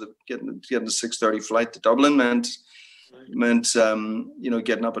 so that getting the 6:30 flight to Dublin meant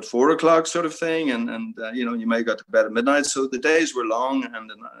getting up at 4 o'clock sort of thing, and you may go to bed at midnight. So the days were long and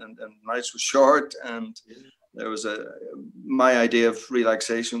the nights were short, and there was my idea of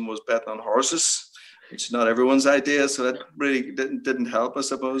relaxation was betting on horses, which is not everyone's idea. So that really didn't help, I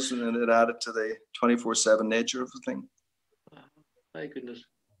suppose, and it added to the 24/7 nature of the thing. My goodness.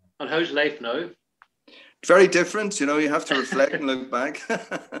 And how's life now? Very different, you have to reflect and look back.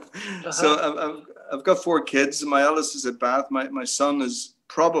 So I've got 4 kids. My eldest is at Bath. My son is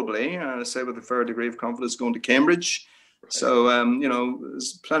probably, I say with a fair degree of confidence, going to Cambridge. Right. So,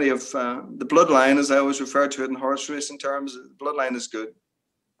 there's plenty of the bloodline, as I always refer to it in horse racing terms. The bloodline is good.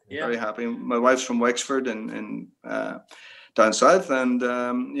 Yeah. Very happy. My wife's from Wexford and down south, and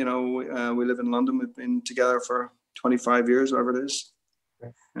we live in London. We've been together for 25 years, whatever it is.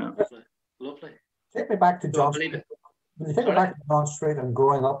 Yeah. Lovely. Take me back to John Street. When you take me back to John Street and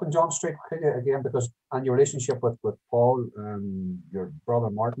growing up in John Street again, and your relationship with Paul, your brother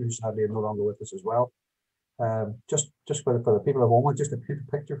Martin, who sadly is no longer with us as well. Just for the people of Omagh, just a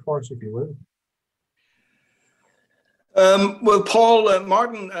picture for us, if you will. Well, Paul,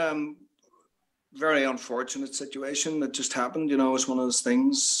 Martin, very unfortunate situation that just happened. It's one of those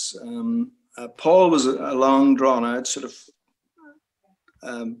things. Paul was a long, drawn out sort of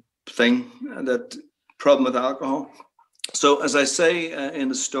thing, that problem with alcohol. So as I say in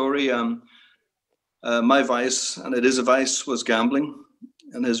the story, my vice, and it is a vice, was gambling.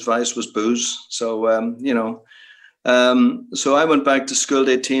 and his vice was booze. So so I went back to school at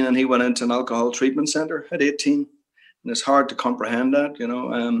 18, and he went into an alcohol treatment center at 18, and it's hard to comprehend that,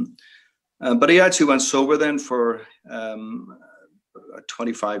 but he actually went sober then for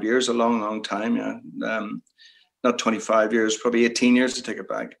 25 years, a long time. Yeah. Not 25 years, probably 18 years to take it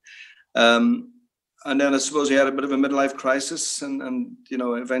back. And then I suppose he had a bit of a midlife crisis, and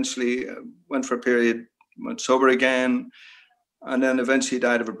eventually went for a period, went sober again, and then eventually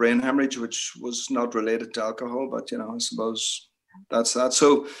died of a brain hemorrhage, which was not related to alcohol, but I suppose that's that.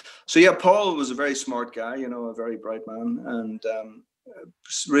 So yeah, Paul was a very smart guy, a very bright man, and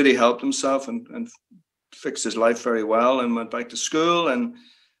really helped himself and fixed his life very well, and went back to school and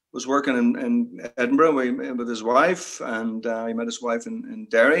was working in Edinburgh with his wife, and he met his wife in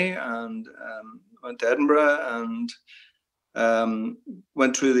Derry, and went to Edinburgh and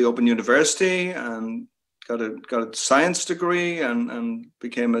went through the Open University and got a science degree and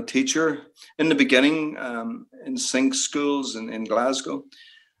became a teacher in the beginning in Sync schools in Glasgow,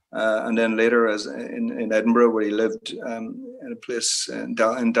 and then later as in Edinburgh, where he lived in a place in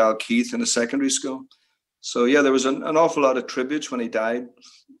Dalkeith in a secondary school. So yeah, there was an awful lot of tributes when he died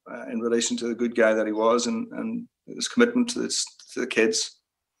in relation to the good guy that he was, and his commitment to the kids.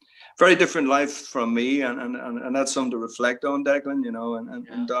 Very different life from me, and that's something to reflect on, Declan.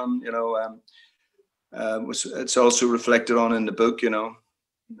 And Don, it's also reflected on in the book.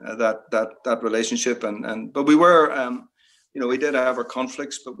 That relationship, but we were, we did have our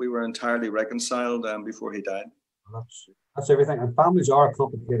conflicts, but we were entirely reconciled before he died. That's everything. And families are a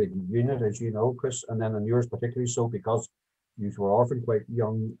complicated unit, as you know, Chris, and then in yours particularly so, because you were orphaned quite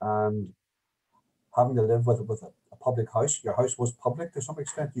young and having to live with a public house. Your house was public to some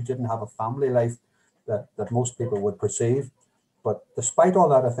extent. You didn't have a family life that most people would perceive. But despite all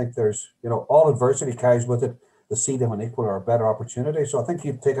that, I think there's, all adversity carries with it the seed of an equal or a better opportunity. So I think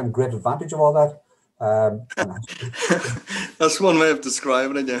you've taken great advantage of all that. That's one way of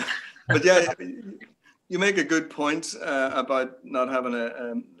describing it, yeah. But yeah, you make a good point about not having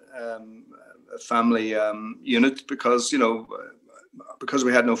a family unit, because because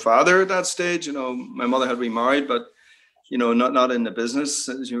we had no father at that stage. My mother had remarried, but not in the business.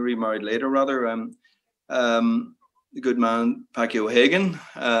 She remarried later, rather. The good man Packy O'Hagan,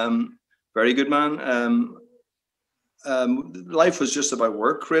 very good man. Life was just about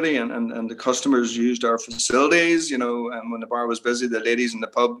work, really, and the customers used our facilities. And when the bar was busy, the ladies in the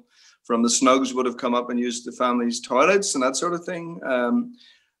pub from the Snugs would have come up and used the family's toilets and that sort of thing.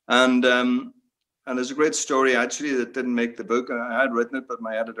 And there's a great story actually that didn't make the book. I had written it, but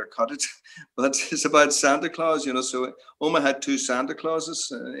my editor cut it. But it's about Santa Claus. So Omagh had two Santa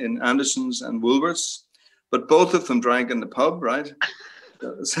Clauses in Anderson's and Woolworths, but both of them drank in the pub, right?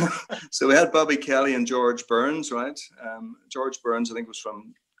 So we had Bobby Kelly and George Burns, right? George Burns, I think, was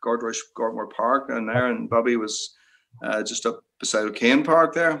from Gortmore Park down there, and Bobby was just up beside O'Kane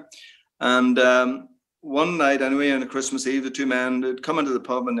Park there. And one night, anyway, on a Christmas Eve, the two men had come into the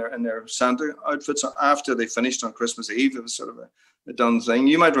pub in their Santa outfits after they finished on Christmas Eve. It was sort of a done thing.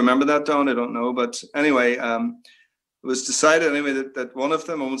 You might remember that, Don, I don't know. But anyway, it was decided anyway that one of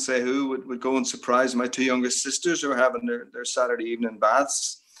them, I won't say who, would go and surprise my two youngest sisters who were having their Saturday evening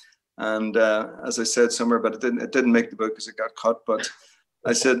baths. And as I said somewhere, but it didn't make the book because it got cut. But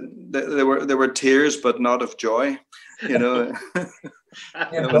I said there were tears, but not of joy. When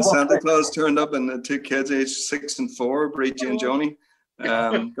Santa Claus turned up and the two kids aged 6 and 4, Bridgie and Joni,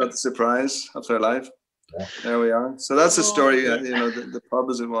 got the surprise of their life. Yeah. There we are. So that's the story. The pub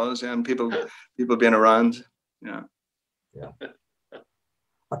as it was, and people being around. Yeah.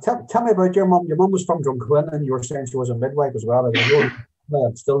 Tell me about your mum. Your mum was from Drumquin, and you were saying she was a midwife as well. I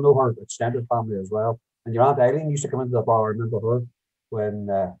still know her extended family as well. And your Aunt Eileen used to come into the bar. I remember her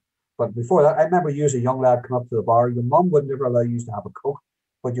when. But before that, I remember you as a young lad come up to the bar. Your mum would never allow you to have a Coke,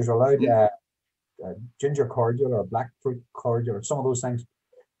 but you were allowed ginger cordial or black fruit cordial or some of those things.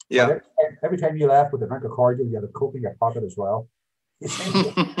 Yeah. Every time you left with a drink of cordial, you had a Coke in your pocket as well.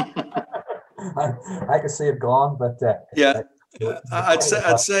 I could see it gone, but yeah,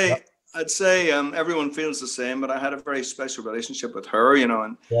 I'd say everyone feels the same, but I had a very special relationship with her, and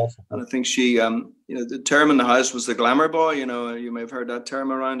I think she, the term in the house was the glamour boy. You may have heard that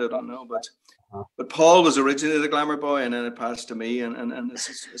term around. I don't know, but Paul was originally the glamour boy, and then it passed to me, and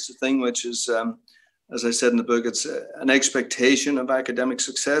it's a thing which is, as I said in the book, it's an expectation of academic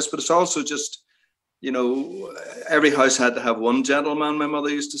success, but it's also just, every house had to have one gentleman, my mother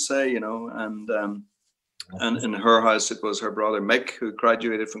used to say, and in her house, it was her brother Mick, who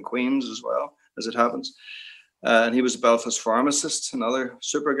graduated from Queen's as well, as it happens. And he was a Belfast pharmacist, another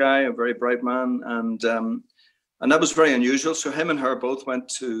super guy, a very bright man. And that was very unusual. So him and her both went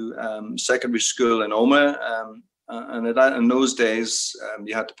to secondary school in Omagh. And in those days,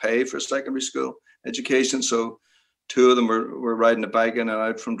 you had to pay for secondary school education. So two of them were riding a bike in and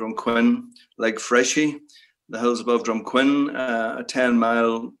out from Drumquin, like Freshie, the hills above Drumquin, a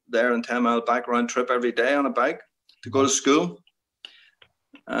 10-mile there and 10-mile back round trip every day on a bike to go to school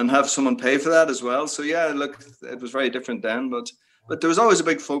and have someone pay for that as well. So yeah, look, it was very different then, but there was always a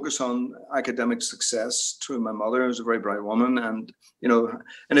big focus on academic success through my mother, who was a very bright woman. And, you know,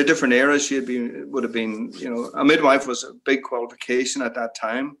 in a different era, would have been, you know, a midwife was a big qualification at that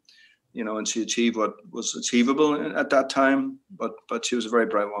time, you know, and she achieved what was achievable at that time, but she was a very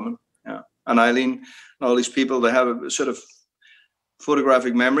bright woman. Yeah. And Eileen and all these people, they have a sort of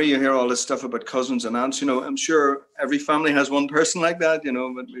photographic memory. You hear all this stuff about cousins and aunts, you know, I'm sure every family has one person like that, you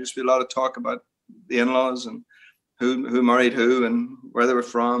know, but there used to be a lot of talk about the in-laws and who married who and where they were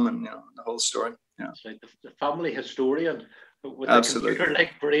from, and, you know, the whole story. Yeah. It's like the family historian with Absolutely. a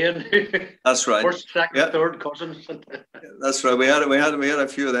computer-like brain. That's right. First, second, third cousins. That's right. We had a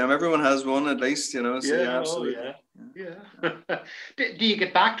few of them. Everyone has one at least, you know. So yeah, absolutely. Yeah. Do you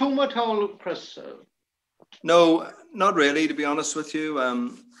get back to home at all, Chris? No, not really, to be honest with you.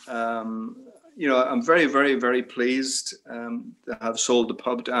 You know, I'm very, very, very pleased to have sold the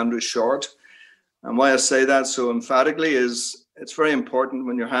pub to Andrew Short. And why I say that so emphatically is it's very important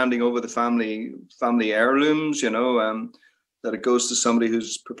when you're handing over the family heirlooms, you know, that it goes to somebody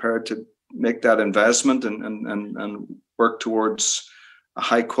who's prepared to make that investment and work towards a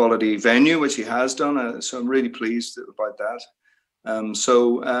high quality venue, which he has done. So I'm really pleased about that.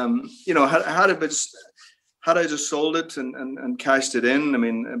 You know, had I just sold it and cashed it in, I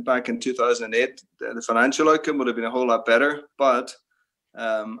mean, back in 2008, the financial outcome would have been a whole lot better. But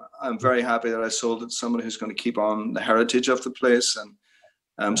I'm very happy that I sold it to somebody who's going to keep on the heritage of the place.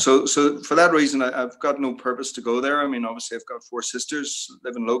 And so for that reason, I've got no purpose to go there. I mean, obviously, I've got 4 sisters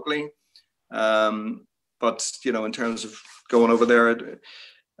living locally. But, you know, in terms of going over there,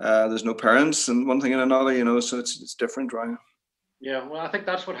 there's no parents and one thing and another, you know, so it's different, right? Yeah, well, I think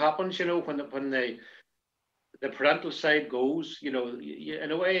that's what happens, you know, when the parental side goes, you know,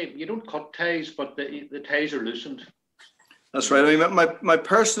 in a way, you don't cut ties, but the ties are loosened. That's right. I mean, my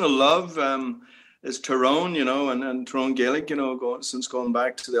personal love is Tyrone, you know, and Tyrone Gaelic, you know, going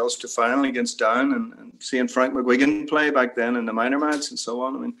back to the Ulster final against Down and seeing Frank McGuigan play back then in the minor match and so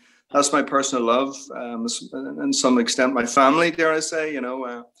on. I mean, that's my personal love, and some extent my family, dare I say, you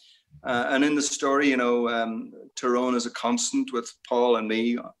know. And in the story, you know, Tyrone is a constant with Paul and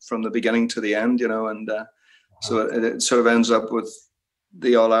me from the beginning to the end, you know, and so it sort of ends up with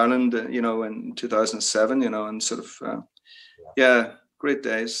the All-Ireland, you know, in 2007, you know, and sort of, yeah, great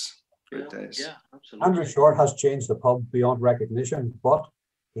days. Great days. Yeah, absolutely. Andrew Short has changed the pub beyond recognition, but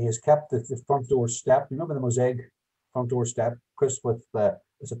he has kept the front door step. Remember the mosaic front door step, Chris, with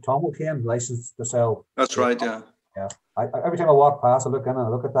is it Tom O'Kane licensed to sell? That's right, yeah. Yeah. Every time I walk past, I look in and I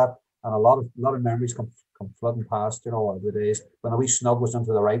look at that, and a lot of memories come flooding past, you know, the days when the wee snug was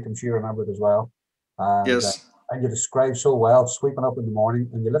into the right. I'm sure you remember it as well. And, yes. And you describe so well, sweeping up in the morning,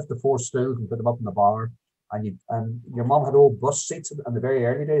 and you lift the 4 stools and put them up in the bar. And your mum had old bus seats in the very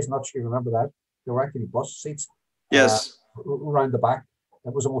early days. Not sure you remember that. They were actually bus seats. Yes. Around the back.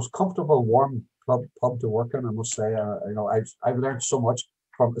 It was the most comfortable, warm pub to work in, I must say. You know, I've learned so much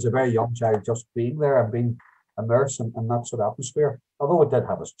from as a very young child just being there and being immersed in that sort of atmosphere. Although it did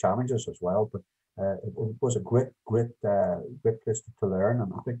have its challenges as well, but it was a great place to learn,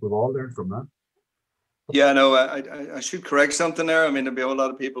 and I think we've all learned from that. Yeah, no, I should correct something there. I mean, there'll be a whole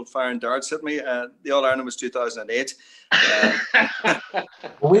lot of people firing darts at me. The All-Ireland was 2008.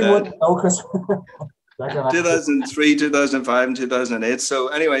 We wouldn't know, Chris. 2003, 2005, and 2008. So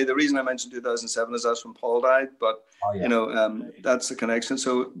anyway, the reason I mentioned 2007 is that's when Paul died. But, you know, that's the connection.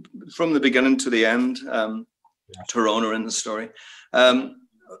 So from the beginning to the end, Tyrone are in the story. I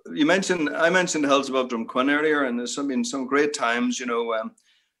mentioned the hills above Drumquin earlier, and there's been some great times, you know.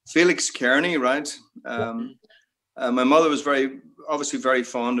 Felix Kearney, right? My mother was obviously very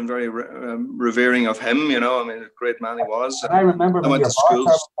fond and very revering of him, you know. I mean, a great man he was. And I remember I went to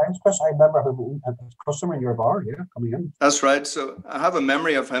schools. I remember him as a customer in your bar, coming in. That's right. So I have a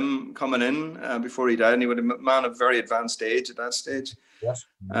memory of him coming in before he died, and he was a man of very advanced age at that stage. Yes.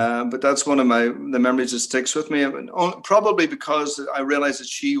 But that's one of the memories that sticks with me. Probably because I realized that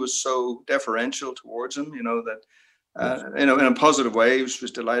she was so deferential towards him, you know, that. You know, in a positive way, he was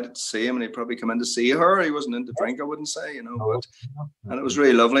delighted to see him, and he'd probably come in to see her. He wasn't into drink, I wouldn't say, you know, and it was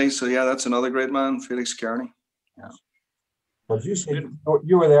really lovely. So yeah, that's another great man, Felix Kearney. Yeah. But you see,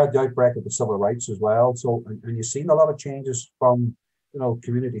 you were there at the outbreak of the civil rights as well. So, and you've seen a lot of changes from, you know,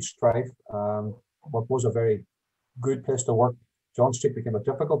 community strife. What was a very good place to work. John Street became a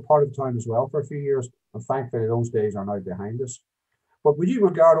difficult part of the town as well for a few years, and thankfully those days are now behind us. But would you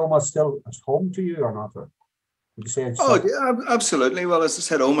regard Omagh still as home to you or not? Or would you say it's yeah, absolutely. Well, as I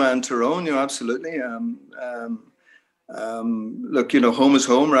said, Omagh and Tyrone, absolutely. Look, home is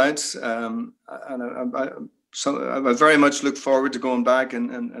home, right? And I very much look forward to going back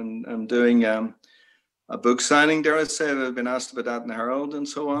and doing a book signing, dare I say. I've been asked about that in the Herald and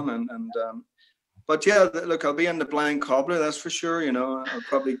so on. But yeah, look, I'll be in the Blind Cobbler, that's for sure. I'll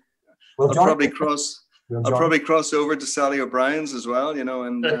probably cross over to Sally O'Brien's as well.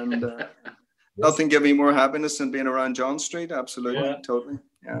 And nothing gave me more happiness than being around John Street. Absolutely, totally,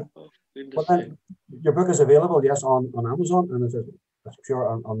 yeah. But then your book is available, yes, on Amazon, and it's pure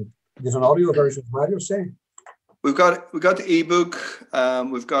on. There's an audio version as well. You're saying we've got the ebook,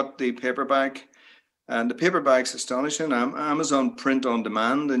 we've got the paperback. And the paperback's astonishing. Amazon print on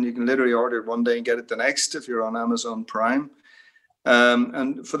demand, and you can literally order it one day and get it the next if you're on Amazon Prime.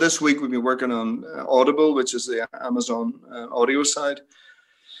 And for this week, we've been working on Audible, which is the Amazon audio side.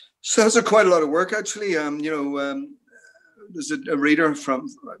 So it's quite a lot of work, actually. There's a reader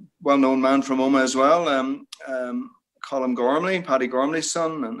well-known man from Omagh as well, Colin Gormley, Paddy Gormley's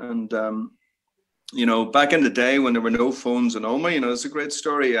son. And back in the day when there were no phones in Omagh, it's a great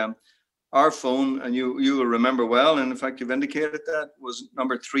story. Our phone, and you will remember well, and in fact you've indicated that, was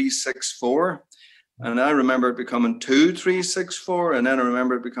number 364, and I remember it becoming 2364, and then I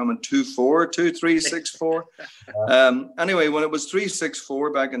remember it becoming 242364. Anyway, when it was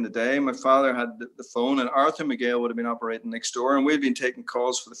 364 back in the day, my father had the phone, and Arthur McGale would have been operating next door, and we'd been taking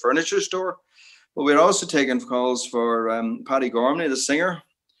calls for the furniture store, but we'd also taken calls for Paddy Gormley, the singer,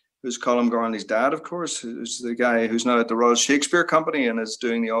 who's Colin Gormley's dad, of course, who's the guy who's now at the Royal Shakespeare Company and is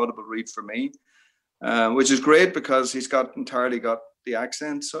doing the audible read for me, which is great because he's entirely got the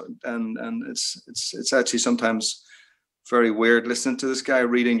accent, and it's actually sometimes very weird listening to this guy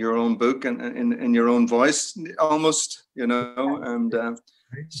reading your own book and in your own voice, almost, and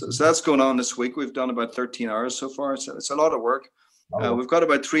so that's going on this week. We've done about 13 hours so far, so it's a lot of work. We've got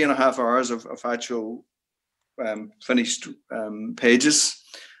about 3.5 hours of actual finished pages.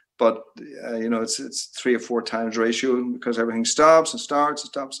 But it's 3 or 4 times ratio because everything stops and starts and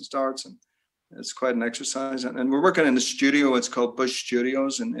stops and starts, and it's quite an exercise. And we're working in the studio. It's called Bush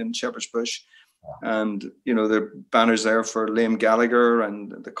Studios in Shepherd's Bush, and there are banners there for Liam Gallagher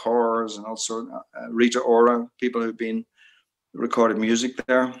and the Corrs and also Rita Ora, people who've been recorded music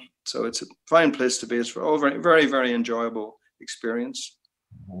there. So it's a fine place to be. It's a very, very, very enjoyable experience.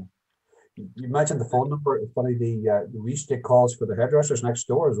 Mm-hmm. You mentioned the phone number. It's funny, we used to take calls for the hairdressers next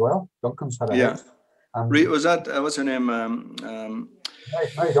door as well. Duncan's had a was that what's her name?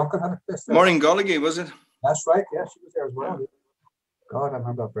 Mary Duncan had a place there. Maureen Gallagher, was it? That's right. Yeah, she was there as well. God, I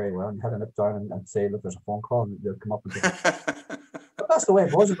remember that very well. You had to nip down and say, "Look, there's a phone call," and they'd come up and But that's the way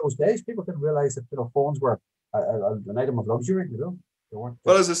it was in those days. People didn't realize that phones were an item of luxury. They weren't.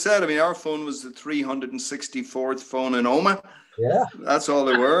 Well, as I said, our phone was the 364th phone in Omagh. Yeah, that's all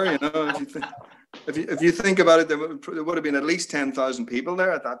there were. If you think about it, there would have been at least 10,000 people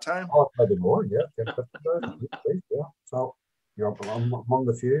there at that time. Oh, maybe more. Yeah, 50,000. Yeah. So you're among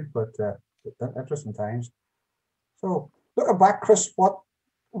the few, but interesting times. So looking back, Chris, what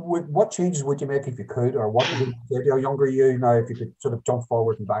changes would you make if you could, or what would you say to a younger you now if you could sort of jump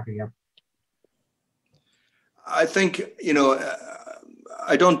forward and back again? I think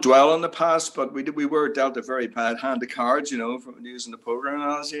I don't dwell on the past, but we were dealt a very bad hand of cards, from using the poker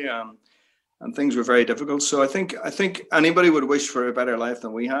analogy, and things were very difficult. So I think anybody would wish for a better life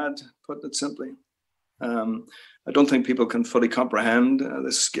than we had, putting it simply. I don't think people can fully comprehend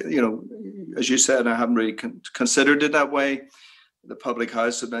this. As you said, I haven't really considered it that way. The public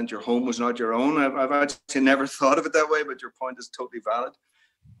house meant your home was not your own. I've actually never thought of it that way, but your point is totally valid.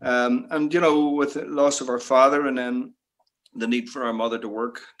 And with the loss of our father, and then the need for our mother to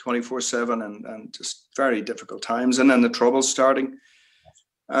work 24/7 and just very difficult times, and then the troubles starting.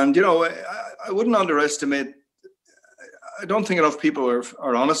 And I wouldn't underestimate. I don't think enough people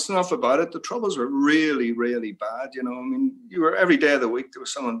are honest enough about it. The troubles were really, really bad. You were every day of the week there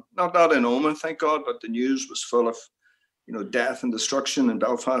was someone, not in Omagh, thank God, but the news was full of death and destruction in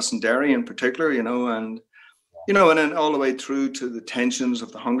Belfast and Derry in particular. And then all the way through to the tensions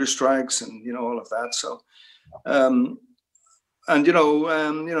of the hunger strikes and all of that. So. It's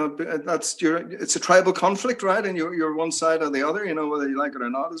a tribal conflict, right? And you're one side or the other, whether you like it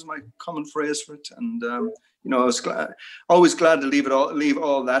or not, is my common phrase for it. And I was always glad to leave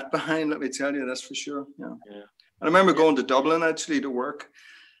all that behind. Let me tell you, that's for sure. Yeah. And I remember going to Dublin actually to work.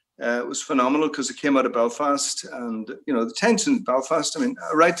 It was phenomenal because it came out of Belfast, and the tension in Belfast. I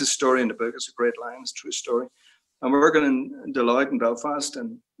write this story in the book. It's a great line. It's a true story. I'm working in Deloitte in Belfast,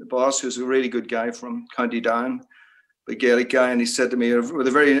 and the boss, who's a really good guy from County Down, a Gaelic guy, and he said to me with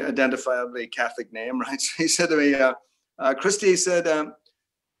a very identifiably Catholic name, right? So he said to me, Christy, he said,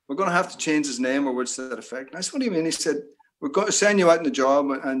 we're going to have to change his name or words to that effect. And I said, what do you mean? He said, we're going to send you out in the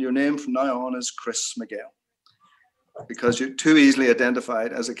job, and your name from now on is Chris McGale, because you're too easily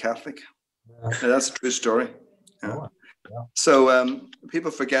identified as a Catholic. Now, that's a true story. Yeah. So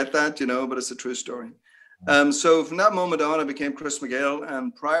people forget that, but it's a true story. So from that moment on, I became Chris McGale.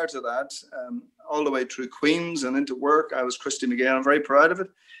 And prior to that, all the way through Queens and into work, I was Christy McGale. I'm very proud of it.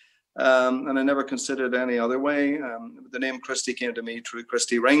 And I never considered any other way. The name Christy came to me through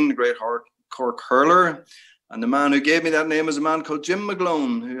Christy Ring, the great Cork hurler. And the man who gave me that name is a man called Jim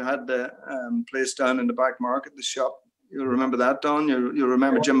McGlone, who had the place down in the back market, the shop. You'll remember that, Don. You'll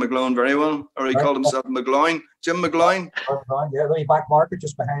remember Jim McGlone very well. Or he called himself McGloin. Jim McGloin. Yeah, the back market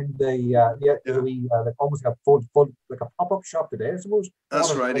just behind the like almost like a full like a pop-up shop today, I suppose.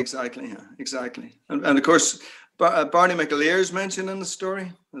 That's right, exactly. Yeah, exactly. And of course, Barney McAlear's mentioned in the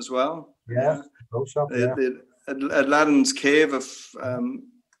story as well. Yeah, shop, at Ladin's cave of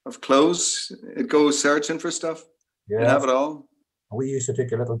clothes, it goes searching for stuff. Yeah, have it all. We used to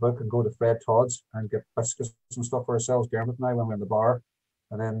take a little book and go to Fred Todd's and get biscuits and stuff for ourselves, Dermot and I, when we were in the bar.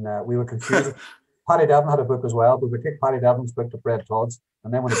 And then we were confused. Paddy Devlin had a book as well, but we take Paddy Devlin's book to Fred Todd's,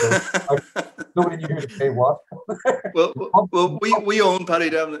 and then when it goes, nobody knew who to pay what. well, we own Paddy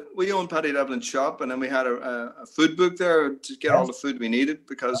Devlin. We own Paddy Devlin's shop, and then we had a food book there to get all the food we needed,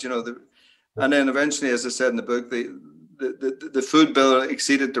 because and then eventually, as I said in the book, the food bill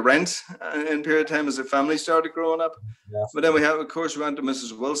exceeded the rent in a period of time as the family started growing up. Yes. But then we went to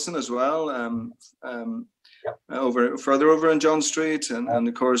Mrs. Wilson as well, further over in John Street, and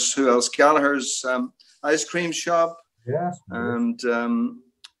of course, who else? Gallagher's ice cream shop. Yes. And who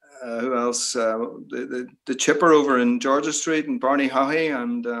else? The chipper over in Georgia Street and Barney Haughey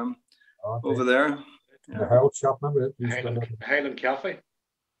and over there. The Harold shop, remember it? Highland Cafe.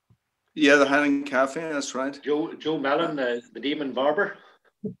 Yeah, the Highland Cafe, that's right. Joe Mellon, the Demon Barber.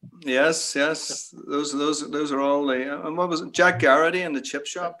 Yes. Those are all the. And what was it? Jack Garrity and the chip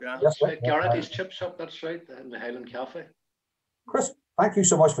shop. Yeah. Yes, Garrity's chip shop. That's right, and the Highland Cafe. Chris, thank you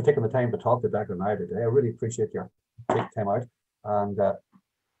so much for taking the time to talk to Declan and I today. I really appreciate your taking time out, and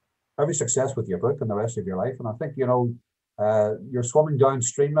every success with your book and the rest of your life. And I think you're swimming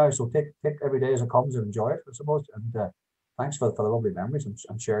downstream now, so take every day as it comes and enjoy it, I suppose. And thanks for the lovely memories and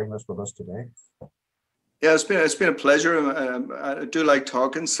sharing this with us today. Yeah, it's been a pleasure. I do like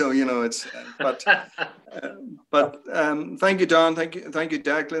talking, so it's. But thank you, Don. Thank you,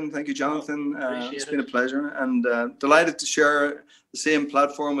 Declan. Thank you, Jonathan. It's been a pleasure, and delighted to share the same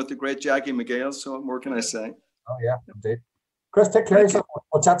platform with the great Jackie McGale. So what more can I say? Oh yeah, indeed. Chris, take care of yourself.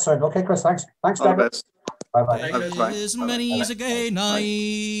 We'll chat soon. Okay, Chris. Thanks, All the best. Bye-bye. There's many's a gay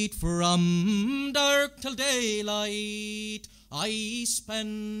night from dark till daylight I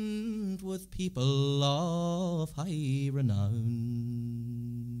spend with people of high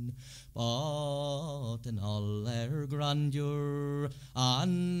renown. But in all their grandeur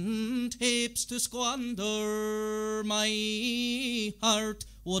and heaps to squander, my heart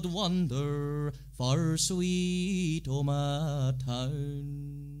would wander for sweet Omagh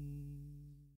town.